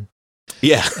goals. Then,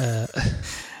 yeah,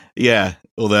 yeah.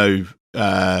 Although,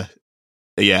 they're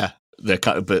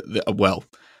kind of,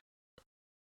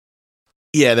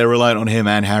 they're reliant on him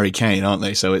and Harry Kane, aren't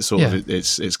they? So it's sort of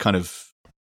it's kind of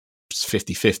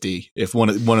 50-50. If one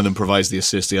of them provides the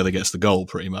assist, the other gets the goal,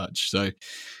 pretty much. So,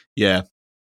 yeah.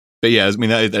 But yeah, I mean,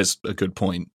 that's a good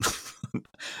point.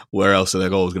 Where else are their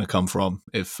goals going to come from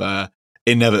if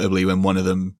inevitably when one of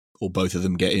them or both of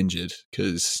them get injured?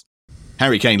 Because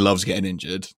Harry Kane loves getting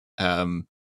injured.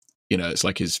 It's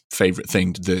like his favourite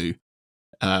thing to do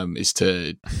is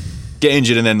to get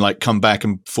injured and then come back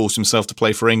and force himself to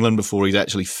play for England before he's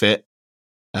actually fit.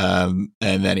 And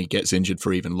then he gets injured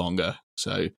for even longer.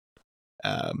 So,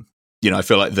 I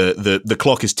feel like the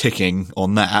clock is ticking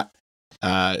on that.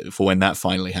 For when that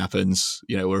finally happens,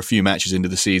 we're a few matches into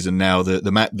the season now.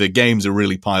 The games are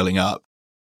really piling up.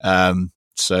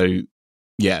 So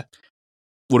yeah,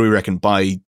 what do we reckon?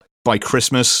 By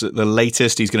Christmas at the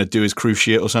latest, he's going to do his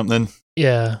cruciate or something.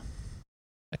 Yeah,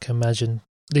 I can imagine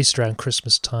at least around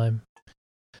Christmas time.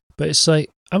 But it's like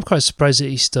I'm quite surprised that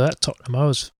he's still at Tottenham. I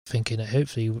was thinking that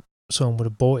hopefully someone would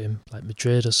have bought him, like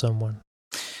Madrid or someone.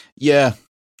 Yeah.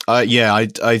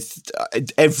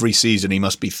 Every season he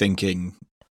must be thinking,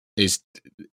 is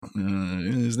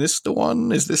this the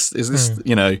one? Is this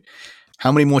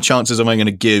how many more chances am I going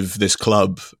to give this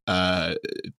club,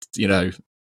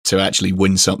 to actually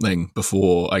win something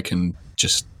before I can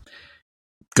just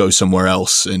go somewhere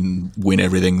else and win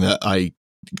everything that I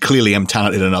clearly am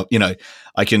talented enough.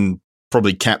 I can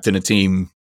probably captain a team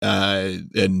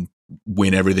and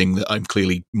win everything that I'm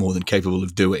clearly more than capable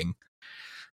of doing.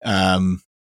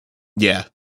 Yeah,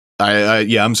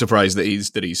 I'm surprised that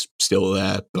he's still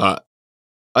there, but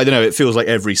I don't know. It feels like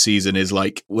every season is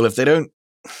like, well, if they don't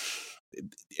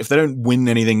win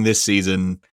anything this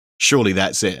season, surely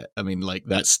that's it. I mean,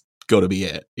 that's got to be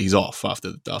it. He's off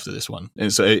after this one,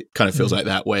 and so it kind of feels like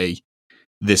that way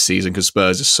this season because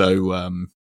Spurs are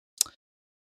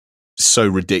so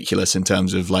ridiculous in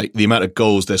terms of like the amount of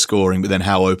goals they're scoring, but then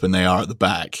how open they are at the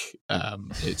back.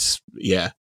 It's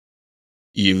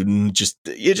you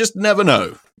just never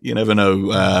know. You never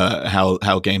know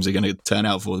how games are going to turn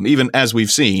out for them. Even as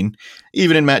we've seen,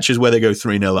 even in matches where they go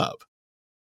 3-0 up.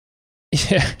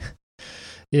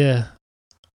 Yeah.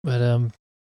 But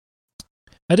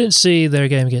I didn't see their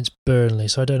game against Burnley,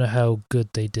 so I don't know how good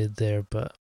they did there.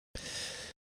 But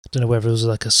I don't know whether it was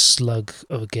like a slug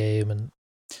of a game and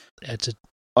they had to.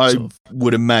 I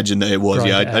would imagine that it was.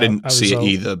 Yeah, I didn't see it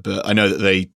either, but I know that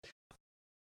they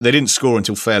didn't score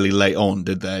until fairly late on,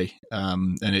 did they?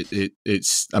 And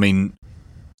it's. I mean,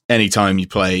 anytime you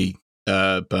play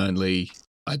Burnley,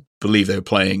 I believe they were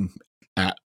playing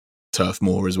at Turf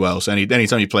Moor as well. So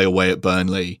anytime you play away at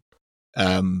Burnley,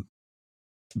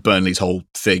 Burnley's whole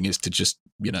thing is to just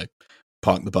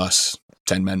park the bus,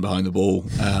 10 men behind the ball,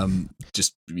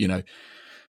 just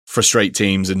frustrate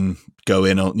teams and go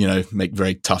in on make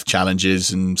very tough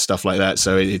challenges and stuff like that.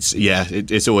 So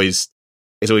it's always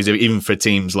even for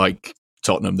teams like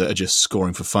Tottenham that are just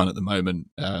scoring for fun at the moment.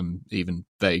 Even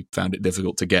they found it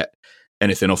difficult to get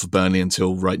anything off of Burnley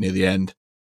until right near the end.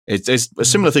 It's a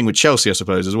similar thing with Chelsea, I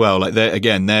suppose, as well. Like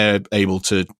they're able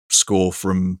to score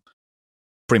from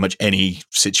pretty much any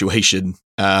situation,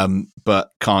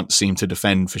 but can't seem to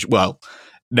defend for well.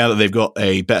 Now that they've got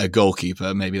a better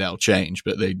goalkeeper, maybe that'll change.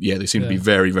 But they seem to be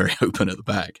very, very open at the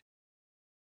back.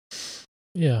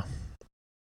 Yeah.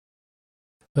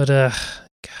 But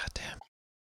goddamn.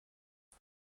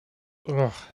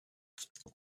 Oh.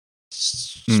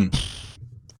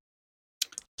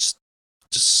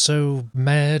 Just so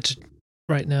mad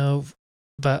right now,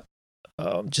 but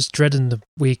I'm just dreading the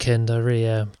weekend. I really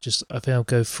am. I think I'll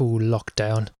go full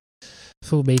lockdown,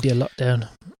 full media lockdown.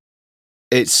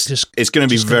 It's going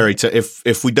to be very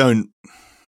if we don't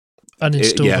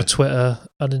uninstall Twitter,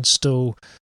 uninstall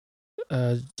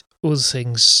all the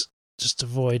things, just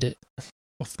avoid it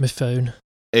off my phone.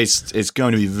 It's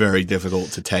going to be very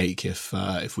difficult to take if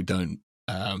we don't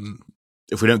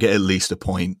get at least a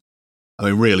point. I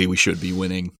mean, really, we should be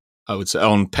winning. I would say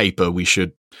on paper we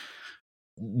should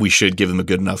give them a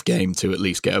good enough game to at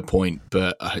least get a point.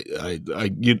 But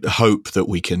you'd hope that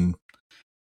we can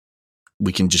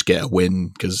just get a win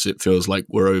because it feels like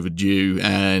we're overdue.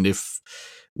 And if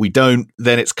we don't,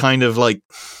 then it's kind of like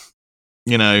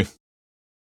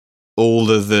all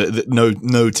of the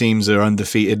no teams are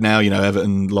undefeated now.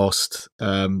 Everton lost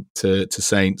to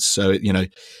Saints, so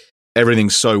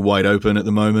everything's so wide open at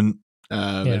the moment.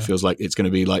 It feels like it's going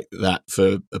to be like that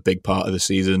for a big part of the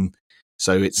season.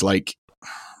 So it's like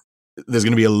there's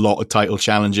going to be a lot of title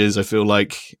challenges. I feel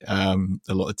like a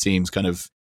lot of teams kind of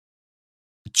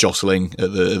jostling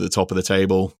at the top of the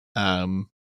table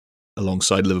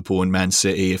alongside Liverpool and Man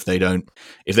City if they don't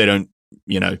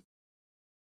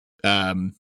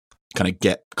kind of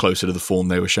get closer to the form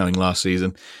they were showing last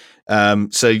season.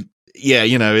 It's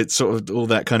sort of all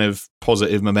that kind of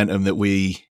positive momentum that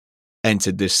we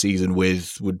entered this season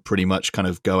with would pretty much kind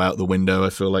of go out the window. I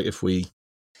feel like if we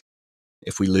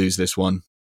lose this one,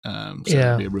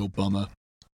 it'd be a real bummer.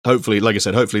 Hopefully, like I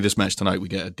said, this match tonight we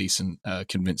get a decent,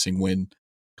 convincing win,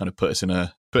 kind of put us in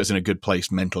a good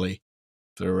place mentally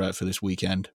for this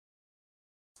weekend.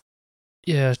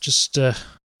 Yeah, I'm just going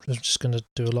to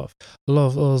do a lot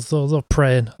of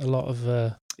praying, a lot of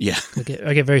I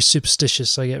get very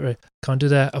superstitious. I get can't do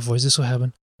that, otherwise this will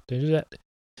happen. Don't do that.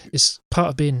 It's part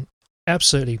of being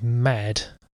absolutely mad.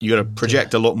 You got to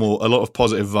project a lot of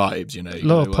positive vibes. A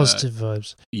lot of positive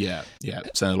vibes. Yeah.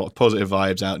 Send a lot of positive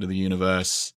vibes out into the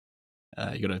universe.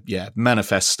 You got to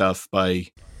manifest stuff by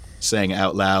saying it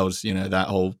out loud. That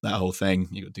whole thing.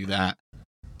 You got to do that.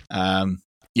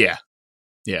 We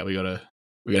got to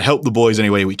help the boys any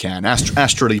way we can.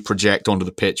 Astrally project onto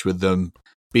the pitch with them.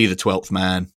 Be the 12th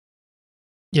man.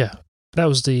 Yeah, that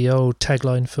was the old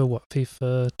tagline for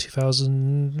FIFA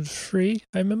 2003.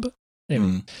 I remember.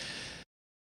 Anyway,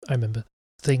 I remember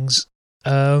things.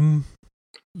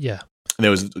 Yeah.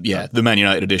 There was the Man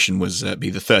United edition was be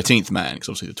the 13th man because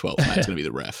obviously the 12th man is going to be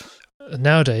the ref.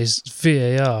 Nowadays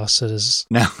VAR, so there's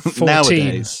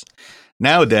 14.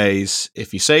 Nowadays,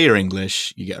 if you say you're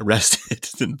English, you get arrested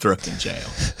and thrown in jail.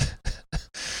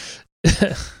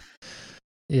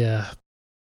 Yeah.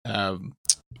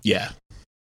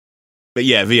 But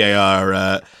VAR.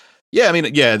 I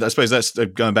suppose that's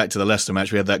going back to the Leicester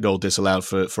match. We had that goal disallowed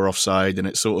for offside, and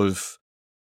it's sort of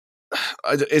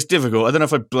it's difficult. I don't know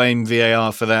if I blame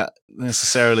VAR for that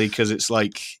necessarily because it's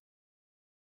like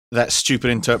that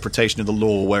stupid interpretation of the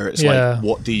law where it's like,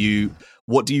 what do you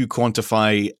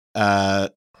quantify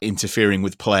interfering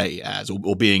with play as,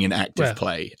 or being in active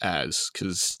play as?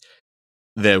 Because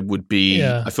there would be.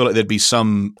 Yeah. I feel like there'd be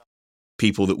some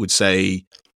people that would say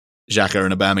Xhaka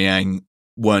and Aubameyang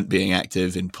weren't being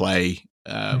active in play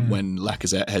when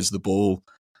Lacazette has the ball.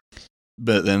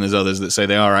 But then there's others that say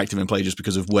they are active in play just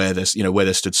because of where they're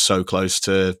stood so close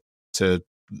to the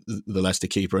Leicester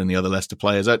keeper and the other Leicester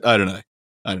players. I don't know.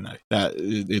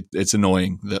 It's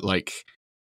annoying that like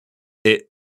it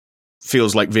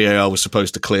feels like VAR was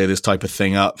supposed to clear this type of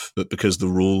thing up, but because the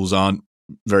rules aren't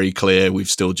very clear, we've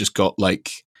still just got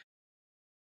like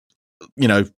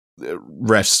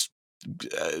refs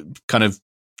kind of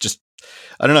just.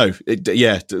 I don't know.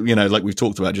 Like we've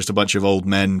talked about, just a bunch of old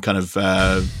men kind of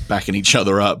backing each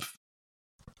other up.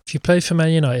 If you play for Man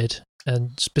United,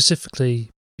 and specifically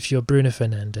if you're Bruno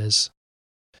Fernandes,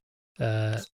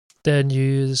 then you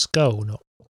use goal. Not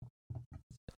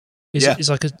it's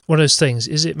like one of those things.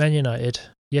 Is it Man United?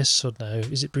 Yes or no?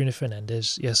 Is it Bruno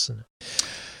Fernandes? Yes or no?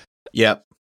 Yeah,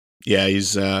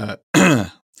 he's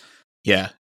yeah.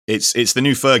 It's the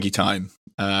new Fergie time.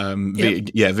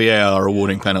 VAR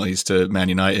awarding penalties to Man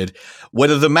United.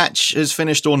 Whether the match is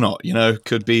finished or not,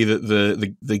 could be that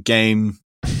the game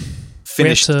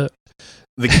finished.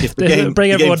 If the game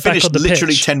finished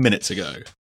literally 10 minutes ago.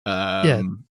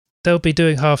 They'll be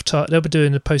doing half-time. They'll be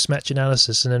doing the post-match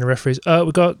analysis, and then the referees.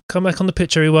 We got come back on the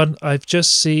pitch, everyone. I've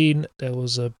just seen there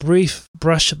was a brief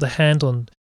brush of the hand on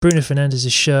Bruno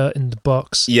Fernandes' shirt in the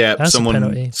box. Yeah, that's a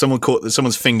penalty. Someone caught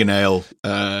someone's fingernail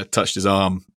touched his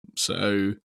arm.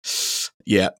 So,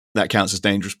 yeah, that counts as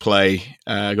dangerous play.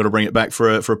 Got to bring it back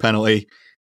for a penalty.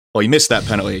 Oh, he missed that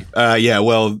penalty.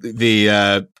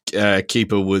 The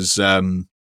keeper was the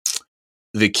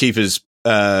keeper's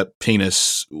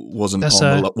penis wasn't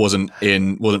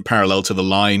parallel to the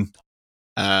line.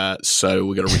 So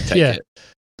we got to retake it.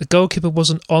 The goalkeeper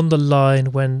wasn't on the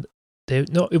line when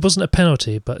it wasn't a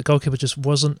penalty, but the goalkeeper just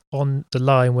wasn't on the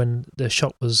line when the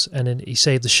shot was, and then he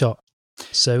saved the shot.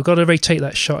 So we've got to retake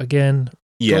that shot again.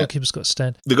 Yeah. Goalkeeper's got to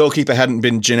stand. The goalkeeper hadn't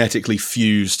been genetically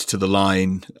fused to the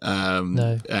line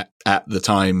No. at the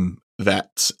time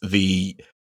that the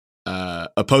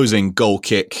opposing goal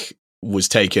kick was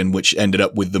taken, which ended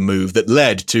up with the move that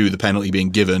led to the penalty being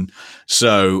given.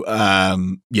 So,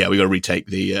 we got to retake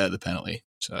the penalty.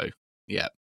 So, yeah.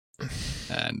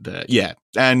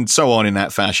 And so on in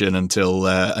that fashion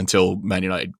until Man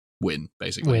United win.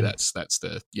 Basically, that's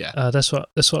the. That's what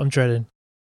I'm dreading.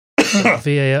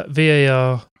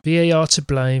 VAR to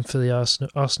blame for the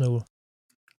Arsenal,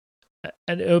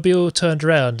 and it'll be all turned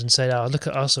around and say, "Oh, look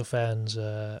at Arsenal fans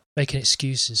making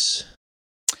excuses."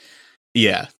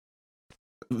 Yeah,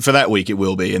 for that week it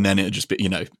will be, and then it'll just be,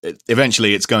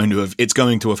 eventually it's going to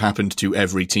have happened to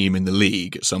every team in the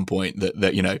league at some point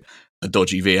that a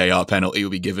dodgy VAR penalty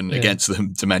will be given against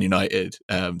them to Man United.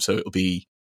 So it'll be,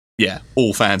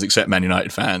 all fans except Man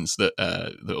United fans that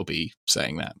will be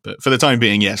saying that. But for the time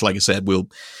being, yes, like I said,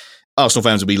 Arsenal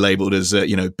fans will be labelled as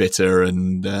bitter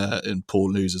and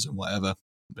poor losers and whatever.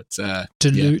 But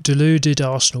deluded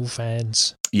Arsenal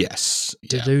fans. Yes,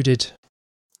 deluded.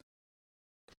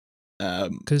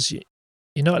 Because you're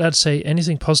not allowed to say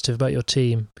anything positive about your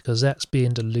team because that's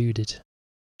being deluded.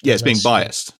 Yeah, it's being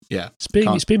biased. Yeah,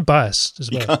 it's being biased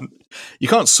as well. You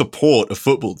can't support a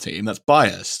football team that's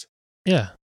biased. Yeah,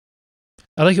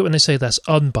 I like it when they say that's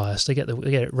unbiased. They get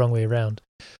it wrong way around.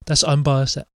 That's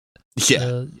unbiased.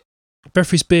 Yeah,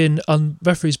 referee's being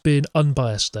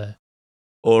unbiased there.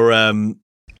 Or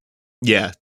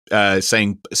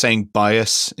saying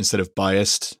bias instead of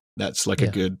biased. That's like a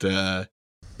good.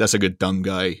 That's a good dumb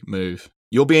guy move.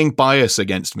 You're being biased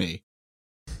against me.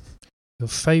 You're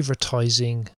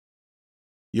favoritizing.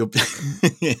 You're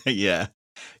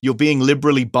being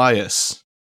liberally biased,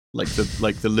 like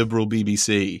the liberal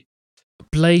BBC.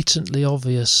 Blatantly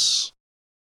obvious.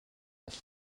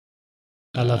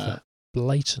 I love that.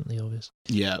 Blatantly obvious.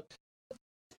 Yeah.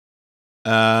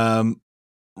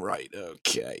 Right.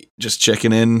 Okay. Just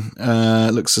checking in.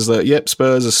 Looks as though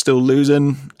Spurs are still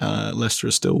losing. Leicester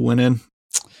is still winning.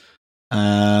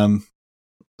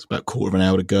 It's about a quarter of an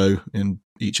hour to go in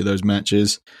each of those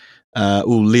matches.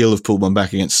 Lille have pulled one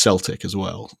back against Celtic as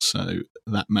well. So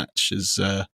that match is,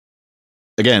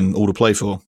 again, all to play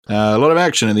for. A lot of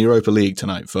action in the Europa League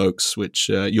tonight, folks, which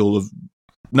you'll have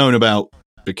known about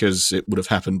because it would have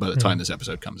happened by the time this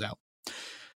episode comes out.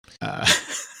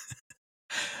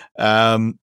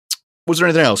 Was there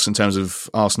anything else in terms of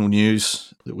Arsenal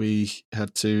news that we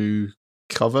had to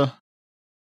cover?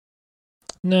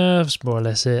 No, that's more or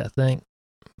less it, I think.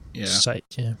 Yeah.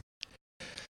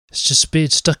 It's just being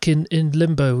stuck in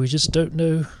limbo. We just don't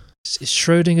know. It's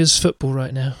Schrodinger's football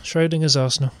right now. Schrodinger's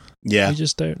Arsenal. Yeah. We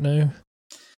just don't know.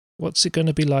 What's it going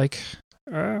to be like?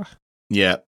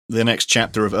 Yeah. the next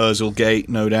chapter of Ozil Gate,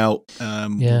 no doubt,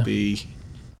 will be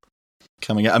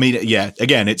coming out. I mean, yeah.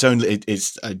 Again, it's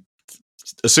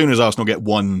as soon as Arsenal get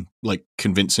one like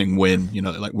convincing win,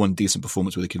 like one decent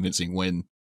performance with a convincing win,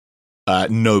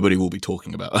 nobody will be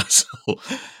talking about us.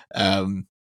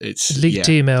 It's leaked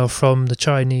email from the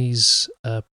Chinese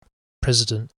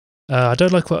president. I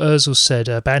don't like what Ozil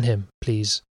said. Ban him,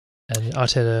 please. And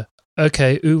Arteta,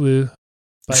 okay, ooh.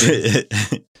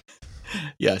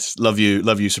 Yes, love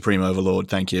you, Supreme Overlord.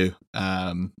 Thank you.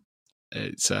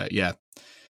 It's yeah.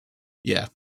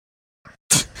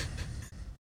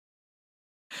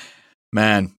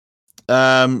 Man.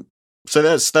 So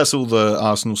that's all the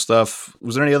Arsenal stuff.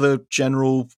 Was there any other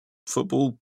general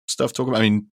football stuff to talk about? I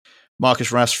mean,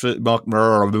 Marcus Rashford,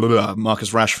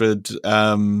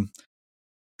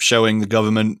 showing the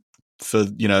government for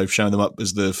showing them up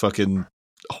as the fucking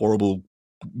horrible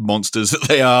monsters that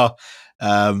they are.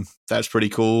 That's pretty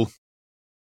cool.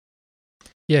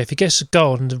 Yeah, if he gets a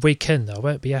goal on the weekend, though, I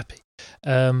won't be happy.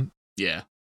 Yeah.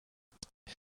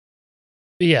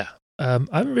 Yeah. I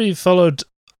haven't really followed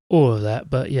all of that,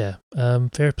 but yeah,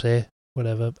 fair play,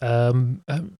 whatever. I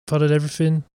haven't followed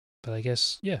everything, but I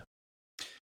guess, yeah.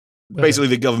 Basically,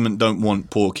 the government don't want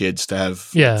poor kids to have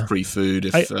free food.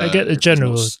 If I get the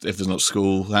general. If there's not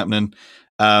school happening.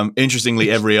 Interestingly,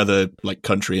 every other like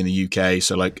country in the UK,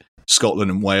 so like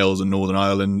Scotland and Wales and Northern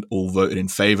Ireland, all voted in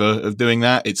favour of doing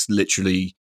that. It's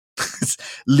literally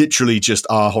just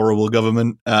our horrible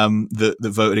government that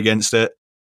voted against it.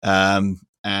 We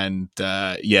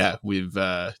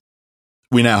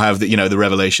now have the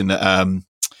revelation that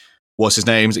what's his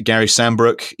name? Is it Gary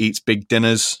Sambrook eats big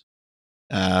dinners?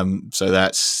 So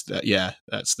that's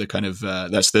the kind of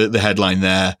that's the headline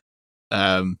there.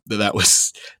 That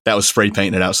was spray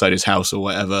painted outside his house or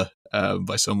whatever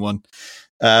by someone.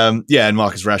 And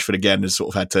Marcus Rashford again has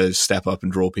sort of had to step up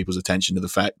and draw people's attention to the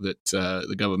fact that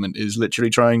the government is literally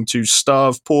trying to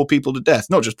starve poor people to death.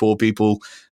 Not just poor people,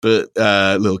 but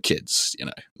little kids.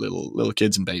 Little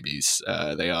kids and babies.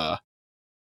 They are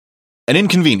an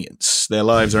inconvenience. Their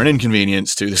lives are an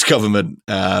inconvenience to this government,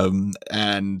 and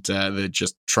they're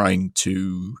just trying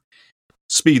to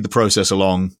speed the process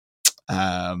along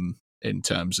in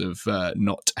terms of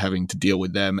not having to deal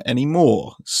with them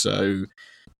anymore. So,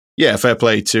 yeah, fair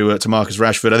play to Marcus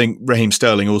Rashford. I think Raheem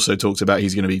Sterling also talked about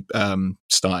he's going to be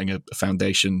starting a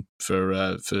foundation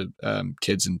for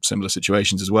kids in similar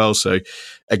situations as well. So,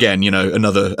 again,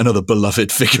 another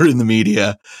beloved figure in the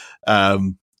media.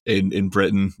 In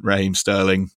Britain, Raheem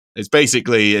Sterling. It's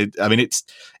basically, I mean, it's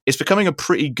becoming a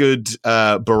pretty good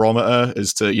barometer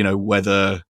as to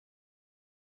whether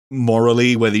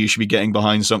morally whether you should be getting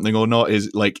behind something or not. Is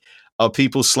like, are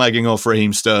people slagging off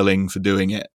Raheem Sterling for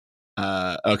doing it?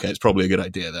 Okay, it's probably a good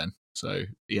idea then. So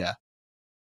yeah,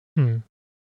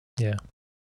 yeah,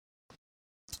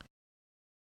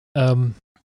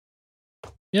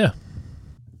 yeah.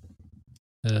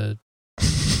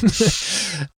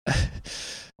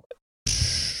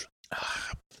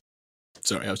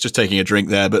 Sorry, I was just taking a drink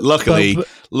there, but luckily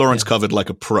Lawrence covered like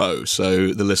a pro, so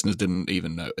the listeners didn't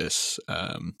even notice.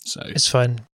 So it's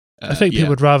fine. I think people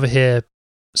would rather hear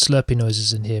slurpy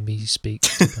noises than hear me speak.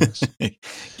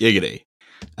 Giggity.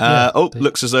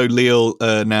 Looks as though Lille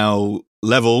are now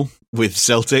level with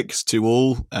Celtics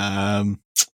 2-2.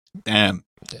 Damn.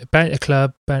 Banter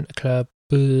club.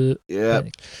 Yeah,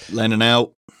 Lennon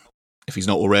out if he's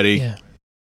not already. Yeah.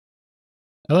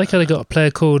 I like how they got a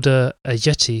player called a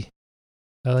Yeti.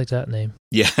 I like that name.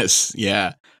 Yes,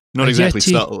 yeah. Not exactly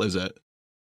Yeti. Subtle, is it?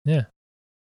 Yeah.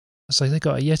 It's like they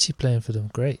got a Yeti playing for them.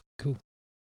 Great, cool.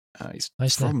 He's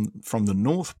nice from the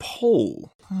North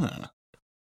Pole. Huh.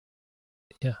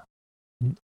 Yeah.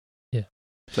 Yeah.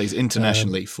 Plays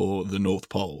internationally for the North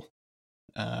Pole.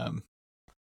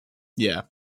 Yeah.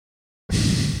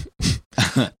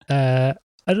 I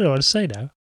don't know what to say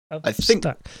now. I think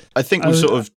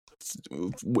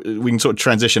we can sort of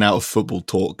transition out of football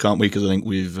talk, can't we? Because I think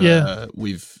we've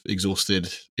exhausted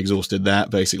that.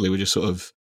 Basically, we're just sort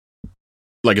of,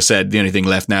 like I said, the only thing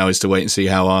left now is to wait and see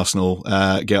how Arsenal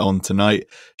get on tonight.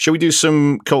 Shall we do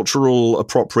some cultural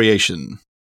appropriation?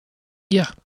 Yeah.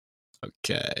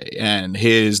 Okay, and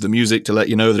here's the music to let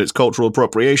you know that it's cultural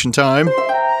appropriation time.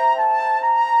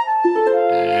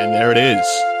 And there it is.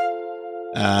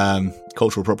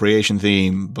 Cultural appropriation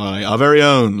theme by our very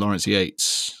own Lawrence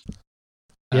Yates.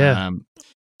 Yeah.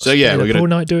 We're gonna all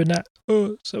night doing that.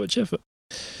 Oh, so much effort.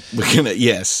 We're gonna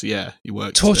you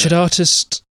worked. Tortured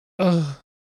artist. Oh,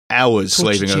 hours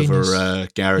slaving over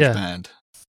GarageBand.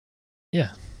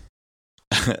 Yeah.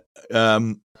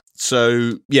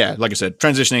 So like I said,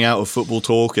 transitioning out of football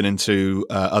talk and into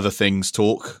other things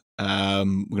talk. We're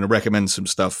going to recommend some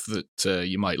stuff that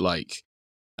you might like.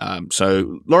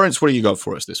 So, Lawrence, what do you got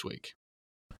for us this week?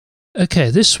 Okay,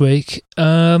 this week,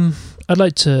 I'd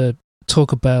like to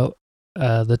talk about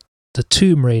the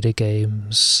Tomb Raider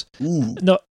games. Ooh.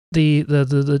 Not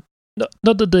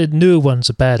not that the newer ones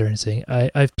are bad or anything.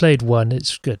 I've played one;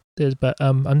 it's good. But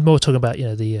I'm more talking about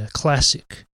the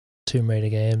classic Tomb Raider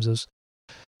games. I've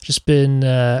just been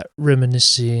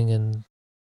reminiscing, and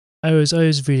I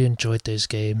always really enjoyed those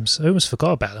games. I almost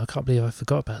forgot about them. I can't believe I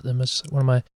forgot about them. It's one of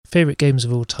my favorite games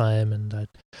of all time, and I'd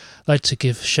like to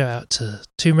give a shout out to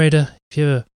Tomb Raider. If you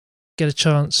ever get a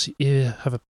chance, you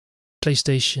have a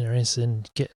PlayStation or anything,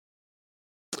 get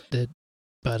the.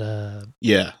 But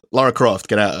yeah, Lara Croft,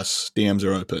 get at us. DMs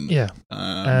are open. Yeah,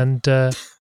 and don't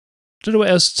know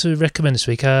what else to recommend this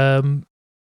week.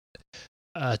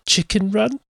 Chicken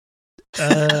Run.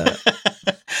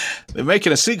 They're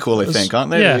making a sequel, I think,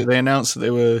 aren't they? Yeah. They announced that they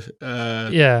were.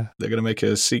 They're going to make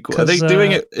a sequel. Are they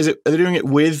doing it? Are they doing it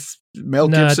with Mel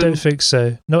Gibson? No, I don't think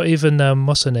so. Not even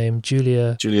what's her name,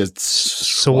 Julia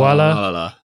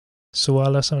Sawalha.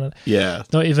 Sawalha, something like that. Yeah.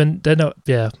 Not even. They're not.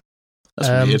 Yeah.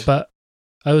 That's weird. But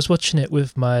I was watching it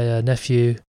with my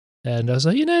nephew, and I was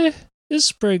like, this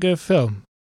is a pretty good film.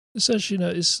 It's actually,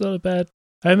 it's not a bad.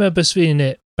 I remember seeing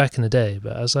it back in the day,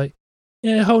 but I was like,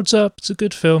 yeah, it holds up. It's a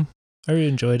good film. I really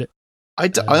enjoyed it. I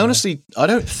honestly, I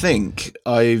don't think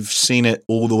I've seen it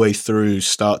all the way through,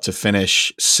 start to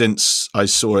finish, since I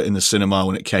saw it in the cinema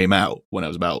when it came out, when I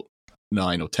was about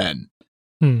 9 or 10.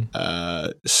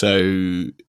 So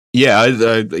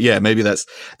yeah, maybe that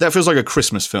feels like a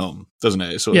Christmas film, doesn't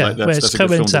it? It's sort of like that's a good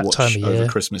film to watch over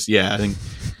Christmas. Yeah, I think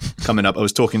coming up, I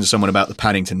was talking to someone about the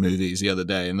Paddington movies the other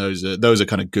day, and those are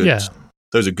kind of good. Yeah.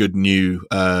 Those are good new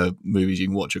movies you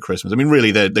can watch at Christmas. I mean,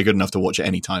 really, they're good enough to watch at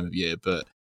any time of year. But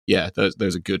yeah,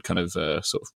 those are good kind of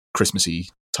sort of Christmassy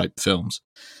type films.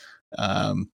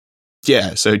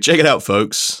 Yeah, so check it out,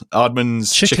 folks.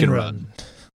 Aardman's Chicken Run.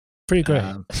 Pretty great.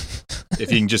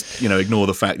 If you can just ignore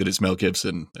the fact that it's Mel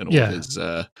Gibson and all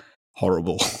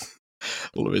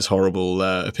of his horrible,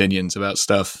 opinions about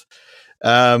stuff.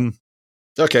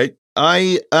 Okay.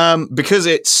 I because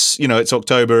it's it's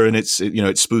October and it's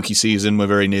spooky season. We're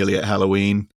very nearly at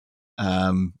Halloween.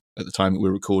 At the time that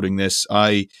we're recording this,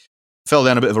 I fell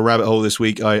down a bit of a rabbit hole this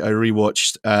week. I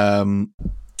rewatched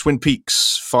Twin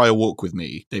Peaks: Fire Walk with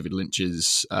Me, David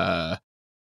Lynch's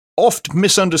oft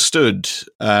misunderstood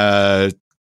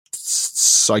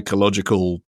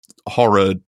psychological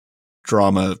horror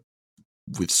drama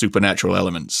with supernatural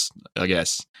elements, I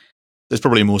guess. There's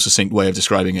probably a more succinct way of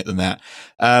describing it than that.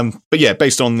 But yeah,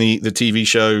 based on the TV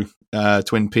show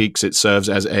Twin Peaks, it serves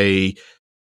as a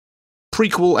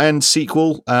prequel and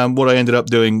sequel. What I ended up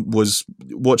doing was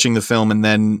watching the film, and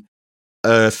then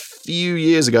a few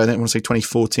years ago, I think I want to say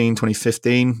 2014,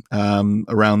 2015,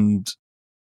 around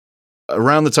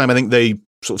the time I think they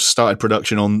sort of started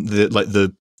production on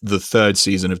the third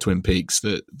season of Twin Peaks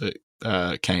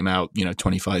that came out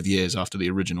 25 years after the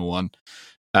original one.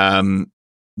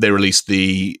 They released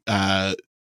the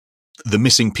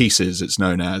missing pieces, it's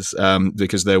known as,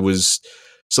 because there was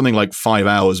something like 5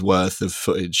 hours worth of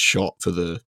footage shot for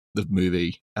the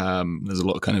movie. There's a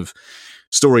lot of kind of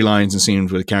storylines and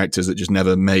scenes with characters that just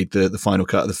never made the final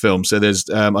cut of the film. So there's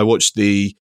I watched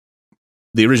the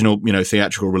original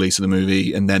theatrical release of the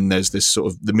movie, and then there's this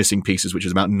sort of the missing pieces, which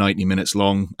is about 90 minutes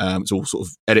long. It's all sort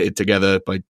of edited together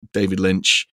by David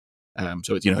Lynch,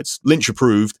 so it's Lynch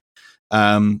approved.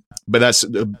 But that's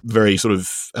a very sort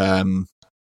of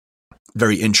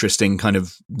very interesting kind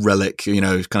of relic,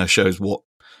 kind of shows what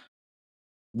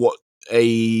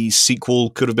a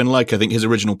sequel could have been like. I think his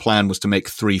original plan was to make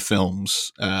 3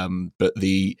 films, but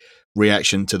the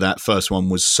reaction to that first one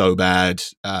was so bad,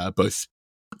 both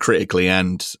critically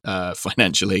and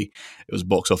financially. It was a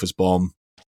box office bomb,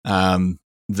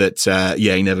 that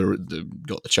he never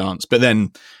got the chance. But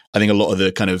then I think a lot of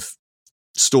the kind of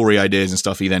story ideas and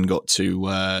stuff he then got to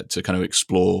kind of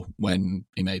explore when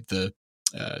he made the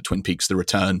Twin Peaks: The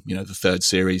Return, the third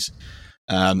series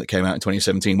that came out in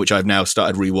 2017, which I've now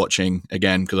started rewatching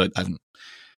again because I haven't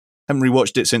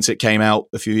rewatched it since it came out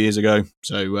a few years ago.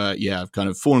 So I've kind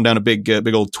of fallen down a big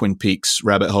old Twin Peaks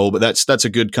rabbit hole. But that's a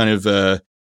good kind of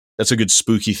that's a good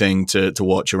spooky thing to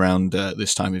watch around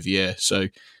this time of year. So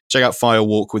check out Fire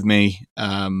Walk with Me,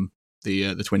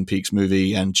 the Twin Peaks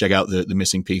movie, and check out the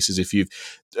missing pieces if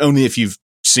you've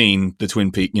seen the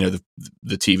Twin Peaks,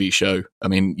 the TV show. I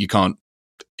mean, you can't,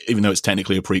 even though it's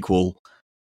technically a prequel,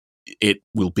 it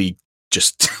will be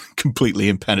just completely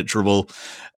impenetrable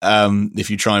if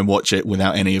you try and watch it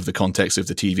without any of the context of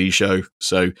the TV show.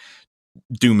 So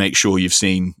do make sure you've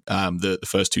seen the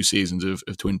first 2 seasons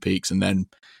of Twin Peaks, and then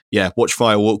yeah, watch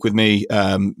Fire Walk with Me.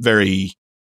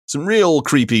 Some real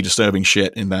creepy, disturbing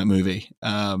shit in that movie.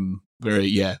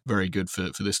 Very good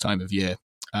for this time of year.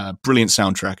 Brilliant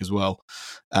soundtrack as well.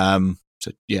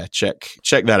 So yeah, check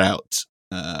that out.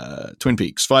 Twin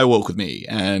Peaks, Fire Walk with Me,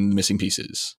 and Missing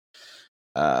Pieces.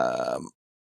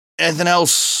 Anything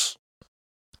else?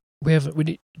 We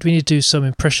need to do some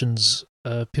impressions.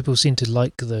 People seem to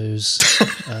like those.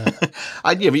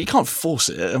 But you can't force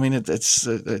it. I mean, it's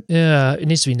yeah, it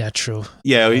needs to be natural.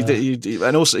 Yeah,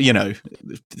 and also, we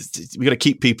got to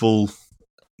keep people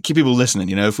listening.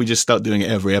 If we just start doing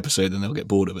it every episode, then they'll get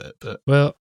bored of it. But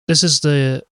well, this is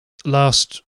the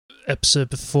last episode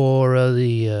before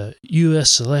the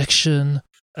US election.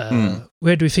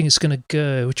 Where do we think it's going to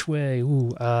go? Which way?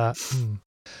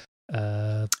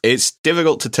 It's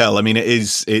difficult to tell. I mean,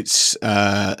 it's.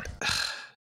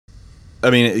 I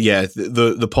mean, yeah,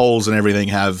 the polls and everything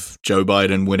have Joe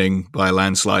Biden winning by a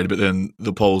landslide, but then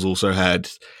the polls also had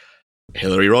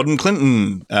Hillary Rodham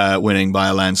Clinton winning by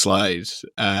a landslide,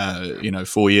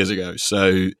 4 years ago.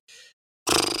 So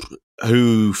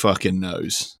who fucking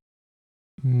knows?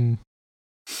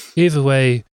 Either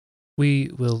way,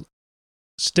 we will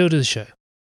still do the show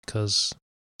because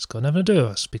it's got nothing to do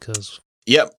with us. Because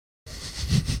yep.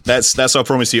 That's our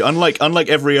promise to you. Unlike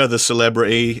every other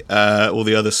celebrity, all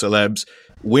the other celebs,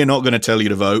 we're not going to tell you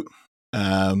to vote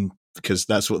because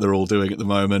that's what they're all doing at the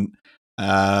moment.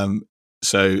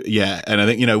 So yeah, and I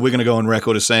think we're going to go on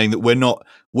record as saying that we're not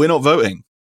voting.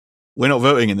 We're not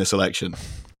voting in this election.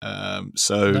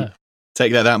 So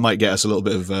take that. That might get us a little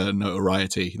bit of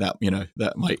notoriety. That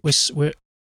might.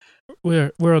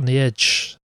 We're on the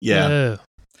edge. Yeah. Oh.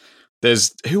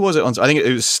 There's who was it on? I think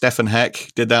it was Stefan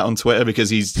Heck did that on Twitter because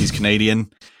he's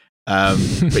Canadian, but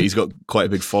he's got quite a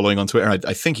big following on Twitter.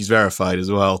 I think he's verified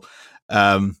as well,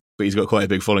 but he's got quite a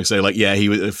big following. So he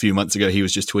was a few months ago. He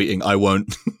was just tweeting, "I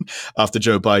won't." After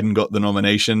Joe Biden got the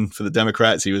nomination for the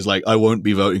Democrats, he was like, "I won't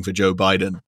be voting for Joe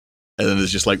Biden." And then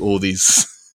there's just all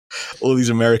these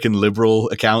American liberal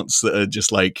accounts that are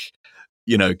just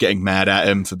getting mad at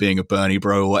him for being a Bernie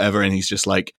bro or whatever, and he's just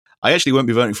like, I actually won't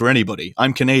be voting for anybody.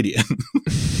 I'm Canadian.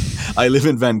 I live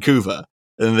in Vancouver.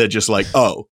 And they're just like,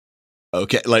 oh,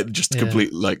 okay.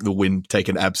 Complete, the wind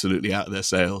taken absolutely out of their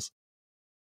sails.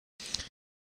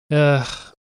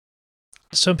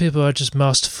 Some people are just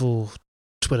masterful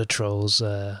Twitter trolls.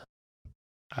 I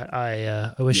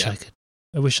wish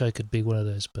I could be one of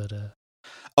those, but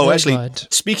actually,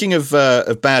 speaking of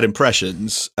bad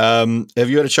impressions, have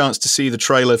you had a chance to see the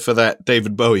trailer for that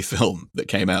David Bowie film that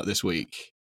came out this week?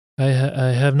 I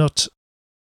have not.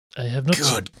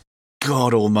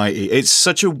 God almighty. It's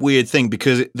such a weird thing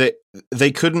because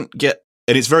they couldn't get,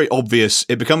 and it's very obvious.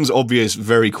 It becomes obvious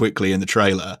very quickly in the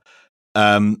trailer.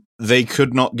 They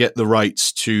could not get the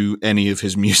rights to any of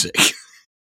his music.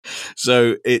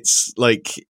 So it's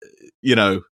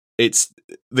it's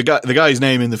the guy's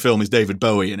name in the film is David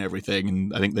Bowie and everything.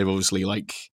 And I think they've obviously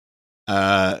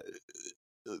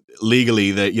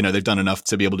legally they've done enough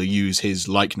to be able to use his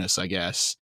likeness, I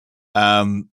guess.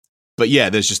 But yeah,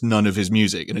 there's just none of his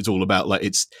music, and it's all about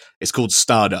it's called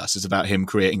Stardust. It's about him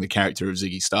creating the character of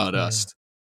Ziggy Stardust.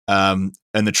 And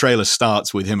the trailer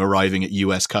starts with him arriving at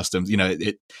US Customs.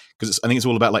 Because I think it's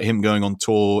all about him going on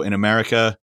tour in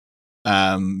America,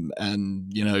 and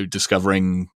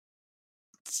discovering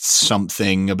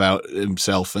something about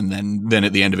himself, and then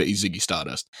at the end of it, he's Ziggy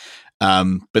Stardust.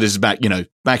 But this is back in the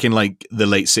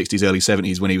late 60s, early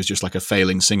 70s when he was just a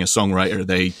failing singer-songwriter.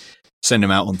 They send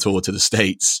him out on tour to the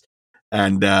States.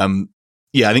 And I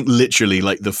think literally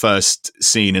the first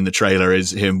scene in the trailer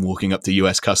is him walking up to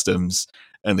US Customs,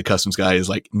 and the customs guy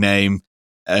is name,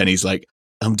 and he's like,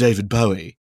 I'm David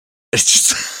Bowie. It's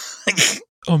just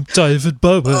I'm David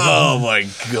Bowie. Oh my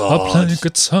God. I play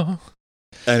guitar.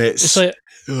 And it's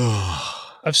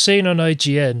I've seen on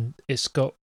IGN it's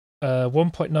got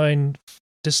 1.9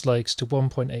 dislikes to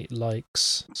 1.8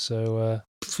 likes. So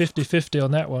 50-50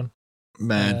 on that one.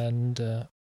 Man. And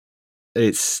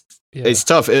it's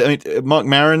tough. I mean, Mark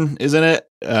Maron is in it,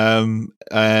 and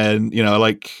I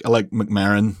like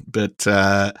McMaron, but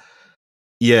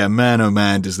man, oh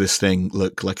man, does this thing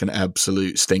look like an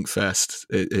absolute stink fest?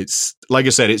 It's like I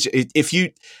said,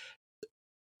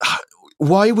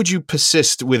 why would you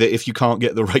persist with it if you can't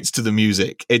get the rights to the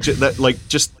music? It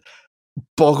just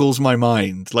boggles my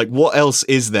mind. What else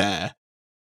is there?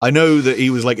 I know that he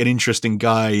was an interesting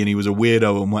guy and he was a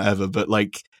weirdo and whatever, but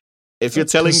if you're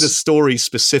telling the story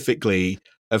specifically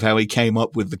of how he came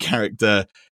up with the character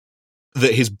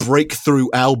that his breakthrough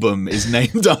album is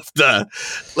named after,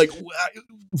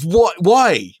 what?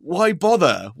 Why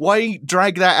bother? Why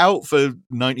drag that out for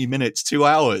 90 minutes, 2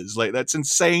 hours? That's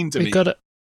insane to me.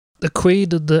 the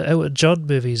Queen and the Elton John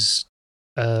movies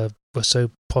were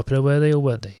so popular, were they, or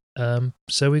weren't they?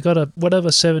 So we got whatever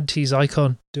 70s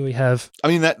icon do we have? I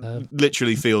mean, that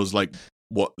literally feels like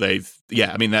what they've.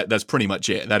 Yeah, I mean that's pretty much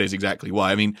it. That is exactly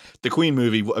why. I mean, the Queen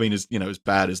movie. I mean, as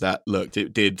bad as that looked,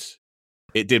 it did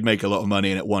make a lot of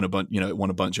money, and it won a bunch. It won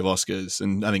a bunch of Oscars,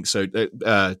 and I think so.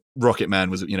 Rocket Man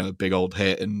was a big old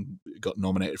hit and got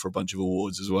nominated for a bunch of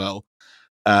awards as well.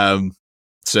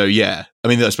 So yeah, I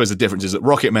mean, I suppose the difference is that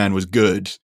Rocket Man was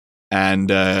good, and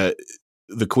the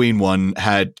Queen one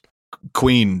had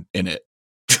Queen in it.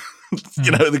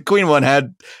 The Queen one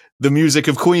had the music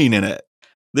of Queen in it.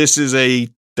 This is a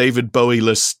David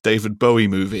Bowie-less David Bowie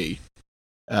movie,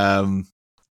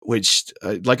 which,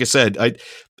 like I said,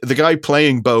 the guy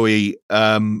playing Bowie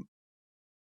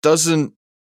doesn't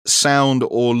sound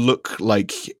or look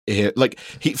like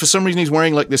he for some reason he's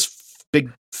wearing like this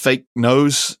big fake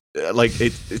nose.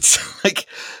 It's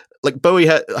like Bowie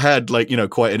had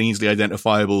quite an easily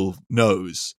identifiable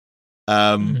nose.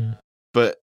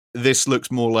 But this looks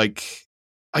more like,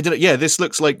 I don't know. Yeah, this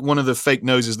looks like one of the fake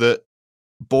noses that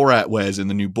Borat wears in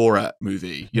the new Borat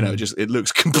movie. Just it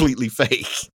looks completely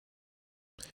fake.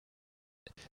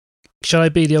 Shall I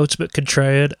be the ultimate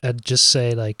contrarian and just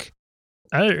say, like,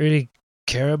 I don't really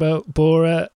care about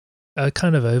Borat. I'm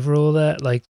kind of over all that.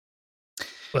 Like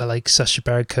Sacha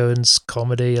Baron Cohen's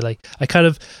comedy. Like, I kind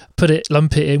of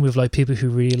lump it in with like people who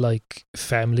really like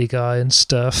Family Guy and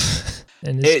stuff.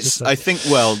 And I think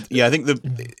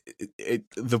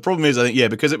the problem is, I think,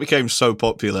 because it became so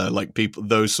popular, like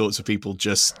those sorts of people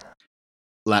just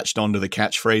latched onto the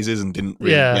catchphrases and didn't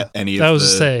really get any of that was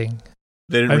the saying.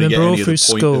 They didn't really get any of the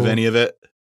point of any of it.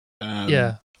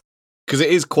 Because it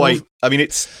is quite. I mean,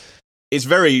 it's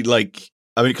very like.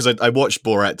 I mean, because I watched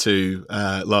Borat 2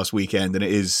 last weekend, and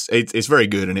it's very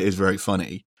good and it is very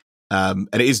funny, and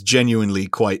it is genuinely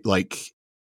quite like.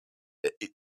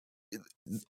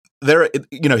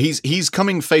 He's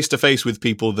coming face to face with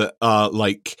people that are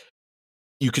like,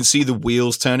 you can see the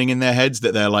wheels turning in their heads,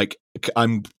 that they're like,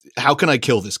 how can I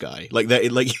kill this guy? Like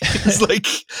that, like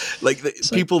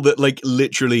it's people that like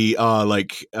literally are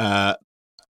like that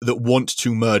want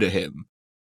to murder him.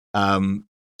 And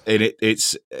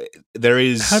it's there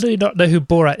is. How do you not know who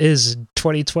Borat is in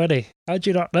 2020? How do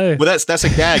you not know? Well, that's a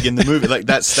gag in the movie. Like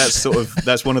that's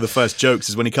one of the first jokes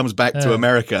is when he comes back to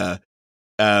America.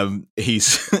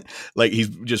 He's like, he's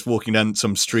just walking down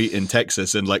some street in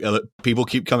Texas, and like people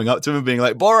keep coming up to him and being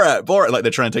like, Borat, like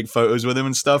they're trying to take photos with him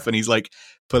and stuff, and he's like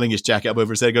pulling his jacket up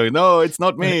over his head going, no, it's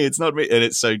not me, and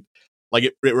it's so like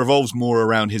it revolves more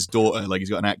around his daughter. Like he's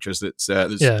got an actress that's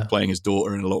playing his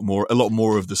daughter, and a lot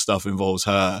more of the stuff involves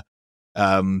her.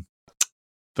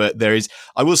 But there is,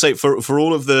 I will say, for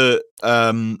all of the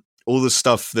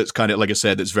stuff that's kind of, like I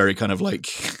said, that's very kind of like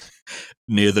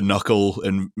near the knuckle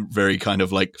and very kind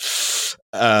of like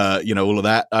all of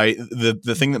that,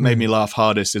 the thing that made me laugh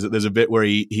hardest is that there's a bit where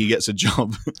he gets a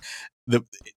job.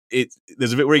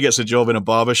 There's a bit where he gets a job in a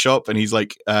barber shop, and he's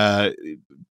like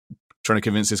trying to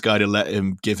convince this guy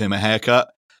to give him a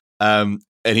haircut, and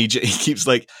he keeps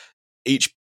like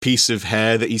each piece of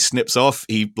hair that he snips off,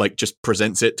 he like just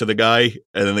presents it to the guy,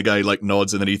 and then the guy like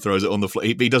nods, and then he throws it on the floor.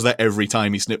 He does that every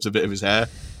time he snips a bit of his hair.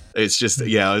 It's just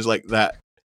I was like, that's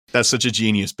such a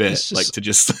genius bit, just, like to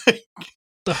just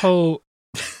the whole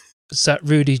is that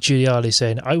Rudy Giuliani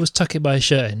saying, I was tucking my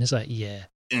shirt in. It's like, it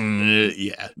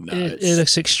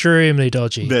looks extremely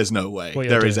dodgy. There's no way.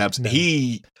 There is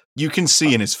absolutely you can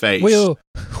see in his face. We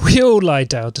all lie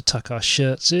down to tuck our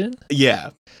shirts in. Yeah,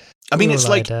 I mean, it's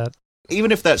like down.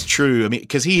 Even if that's true, I mean,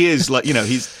 because he is like,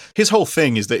 his whole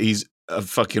thing is that he's a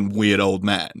fucking weird old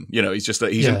man. He's just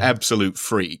like, he's an absolute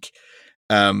freak.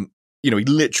 He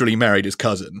literally married his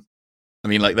cousin. I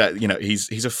mean, like that,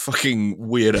 he's a fucking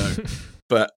weirdo.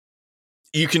 But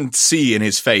you can see in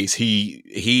his face, he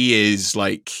is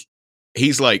like,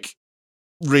 he's like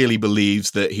really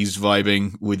believes that he's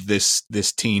vibing with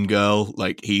this teen girl.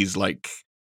 Like he's like,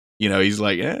 he's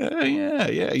like,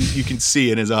 yeah. You can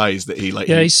see in his eyes that he like.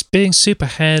 Yeah, he's being super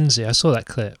handsy. I saw that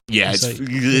clip. Yeah, it's like,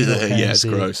 it's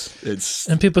gross.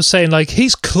 And people saying like,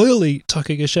 he's clearly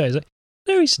tucking his shirt. He's like,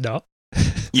 no, he's not.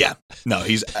 Yeah, no,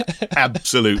 he's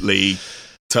absolutely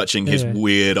touching his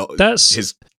weird.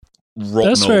 His rotten.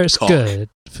 That's where it's cock. Good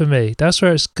for me. That's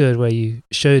where it's good, where you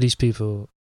show these people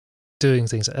doing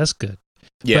things. That's good.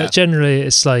 Yeah, but generally,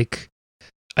 it's like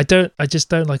I just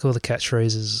don't like all the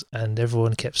catchphrases, and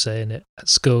everyone kept saying it at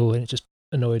school, and it just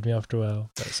annoyed me after a while.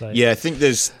 But it's like, I think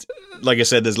there's, like I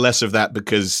said, there's less of that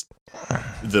because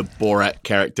the Borat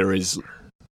character is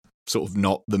sort of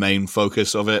not the main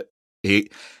focus of it. he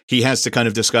has to kind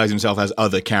of disguise himself as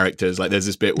other characters. Like there's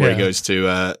this bit where he goes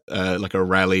to like a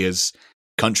rally as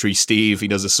Country Steve. He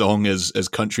does a song as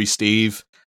Country Steve.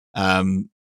 There's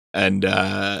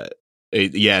I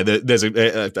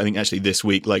think actually this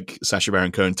week, like Sacha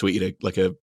Baron Cohen tweeted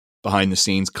a behind the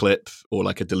scenes clip or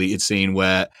like a deleted scene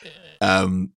where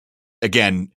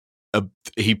again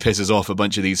he pisses off a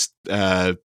bunch of these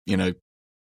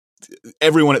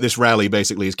everyone at this rally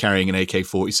basically is carrying an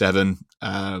AK-47.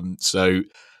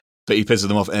 But he pisses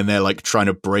them off, and they're like trying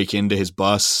to break into his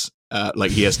bus.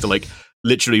 Like he has to like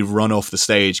literally run off the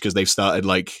stage because they've started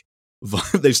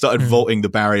vaulting the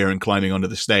barrier and climbing onto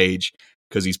the stage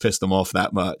because he's pissed them off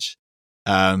that much.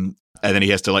 And then he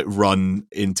has to like run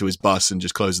into his bus and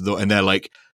just close the door. And they're like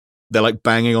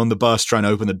banging on the bus, trying to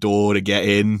open the door to get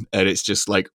in. And it's just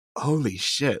like, holy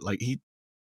shit. Like he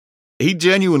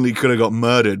genuinely could have got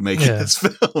murdered making this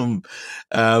film,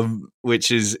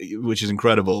 which is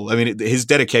incredible. I mean, his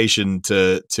dedication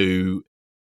to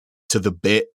the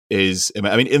bit is,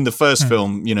 I mean, in the first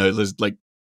film,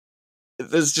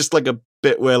 there's just like a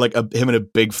bit where like him and a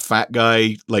big fat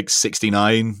guy, like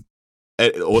 69,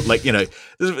 or like,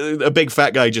 a big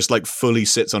fat guy just like fully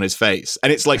sits on his face,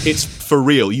 and it's like, it's for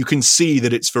real. You can see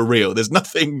that it's for real. There's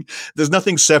nothing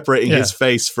separating his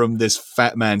face from this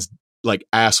fat man's like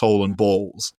asshole and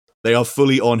balls. They are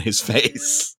fully on his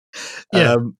face.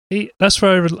 That's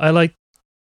where I like,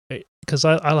 because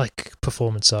I like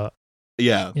performance art.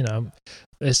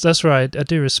 That's where I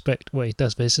do respect what he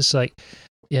does, but it's just like,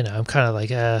 I'm kind of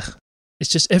like, it's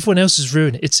just everyone else is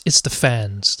ruining it. It's the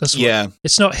fans. That's what,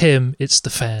 it's not him, it's the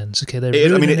fans. Okay,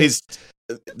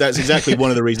 that's exactly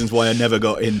one of the reasons why I never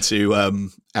got into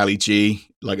Ali G.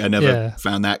 Like I never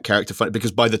found that character funny,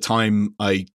 because by the time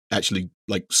I actually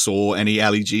like saw any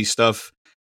Ali G stuff,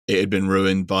 it had been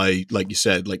ruined by, like you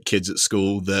said, like kids at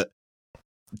school that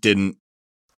didn't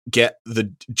get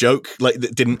the joke, like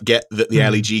that didn't get that the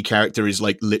Ali G character is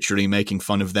like literally making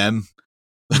fun of them.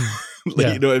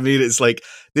 You know what I mean? It's like,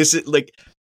 this is like,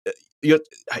 I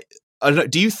don't know.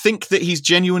 Do you think that he's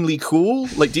genuinely cool?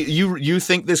 Like, do you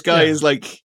think this guy is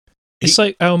like? It's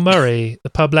like Al Murray, the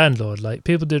pub landlord. Like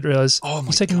people didn't realize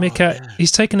he's taking a mick out.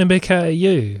 He's taking a mick out of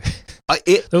you.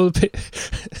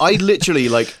 I literally,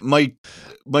 like, my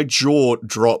jaw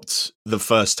dropped the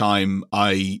first time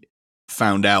I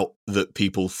found out that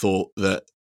people thought that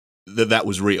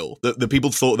was real. That the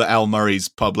people thought that Al Murray's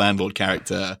pub landlord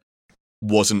character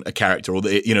wasn't a character, or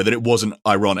that it wasn't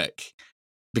ironic,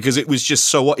 because it was just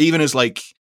so, even as like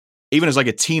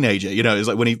a teenager, it was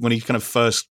like when he kind of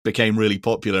first became really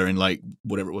popular in like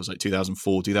whatever it was, like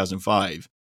 2004, 2005.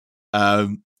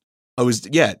 I was,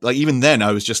 like even then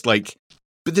I was just like,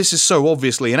 but this is so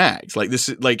obviously an act. Like this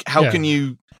is like, how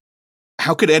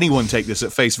could anyone take this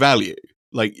at face value?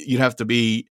 Like you'd have to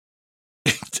be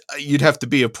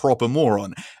a proper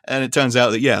moron. And it turns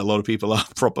out that, a lot of people are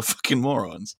proper fucking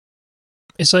morons.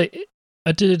 It's like,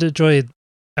 I did enjoy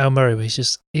Al Murray, but he's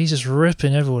just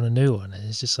ripping everyone a new one. And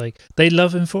it's just like, they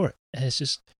love him for it. And it's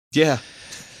just. Yeah.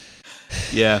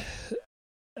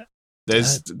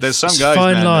 There's some guys,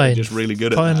 man, that are just really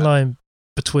good at that. Fine line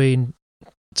between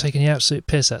taking the absolute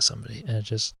piss at somebody and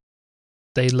just,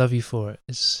 they love you for it.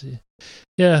 It's,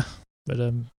 but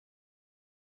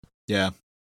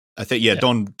I think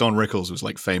Don Rickles was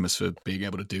like famous for being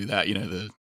able to do that.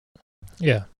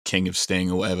 The King of Sting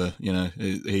or whatever.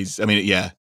 There's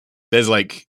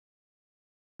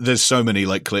so many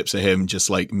like clips of him just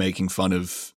like making fun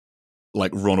of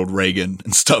like Ronald Reagan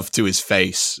and stuff to his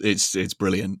face. It's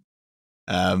brilliant.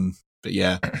 But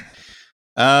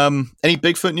any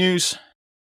Bigfoot news?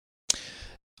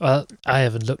 Well, I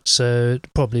haven't looked, so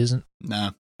it probably isn't.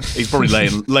 Nah, he's probably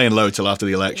laying low till after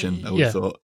the election. I would have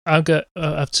thought. I'll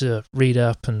have to read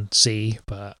up and see,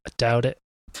 but I doubt it.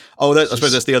 Oh, I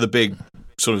suppose that's the other big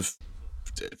sort of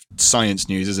science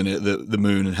news, isn't it? The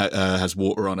moon has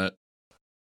water on it.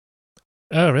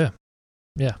 Oh,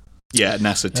 yeah. Yeah,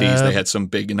 NASA teased they had some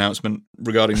big announcement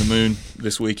regarding the moon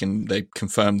this week, and they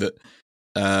confirmed that,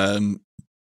 the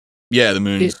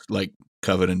moon's like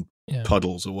covered in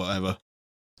puddles or whatever.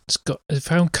 They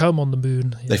found cum on the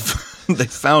moon. Yeah. They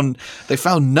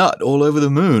found nut all over the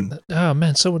moon. Oh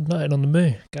man, someone nutted on the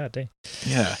moon. God dang.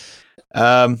 Yeah.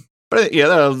 But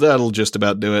that'll just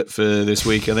about do it for this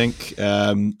week, I think.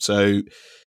 So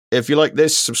if you like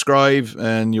this, subscribe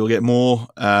and you'll get more.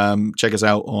 Check us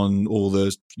out on all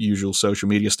the usual social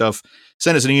media stuff.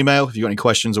 Send us an email if you've got any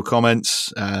questions or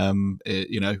comments. We're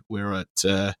at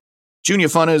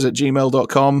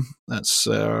juniorfunners@gmail.com. That's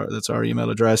our email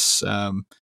address.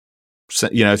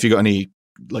 If you've got any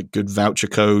like good voucher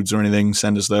codes or anything,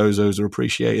 send us those. Those are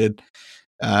appreciated.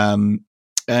 And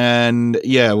And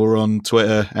yeah, we're on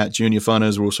Twitter at Junior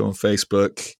Funners. We're also on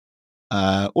Facebook.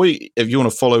 Or if you want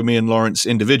to follow me and Lawrence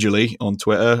individually on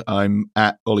Twitter, I'm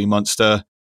at Ollie Munster.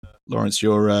 Lawrence,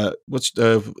 your what's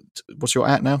your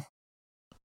at now?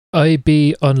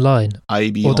 IB Online.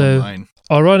 IB Although, Online.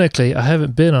 Ironically, I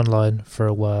haven't been online for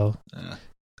a while.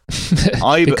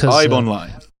 IB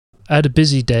Online. I had a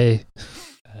busy day,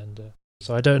 and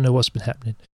so I don't know what's been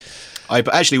happening.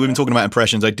 Actually, we've been talking about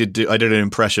impressions. I did an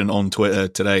impression on Twitter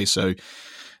today, so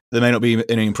there may not be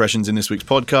any impressions in this week's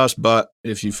podcast. But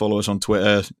if you follow us on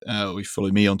Twitter, or you follow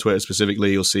me on Twitter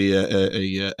specifically, you'll see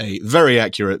a very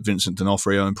accurate Vincent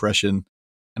D'Onofrio impression,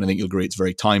 and I think you'll agree it's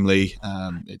very timely.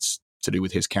 It's to do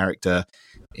with his character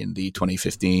in the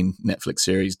 2015 Netflix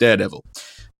series Daredevil.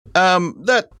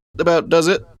 That about does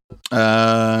it.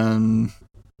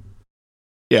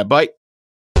 Yeah, bye.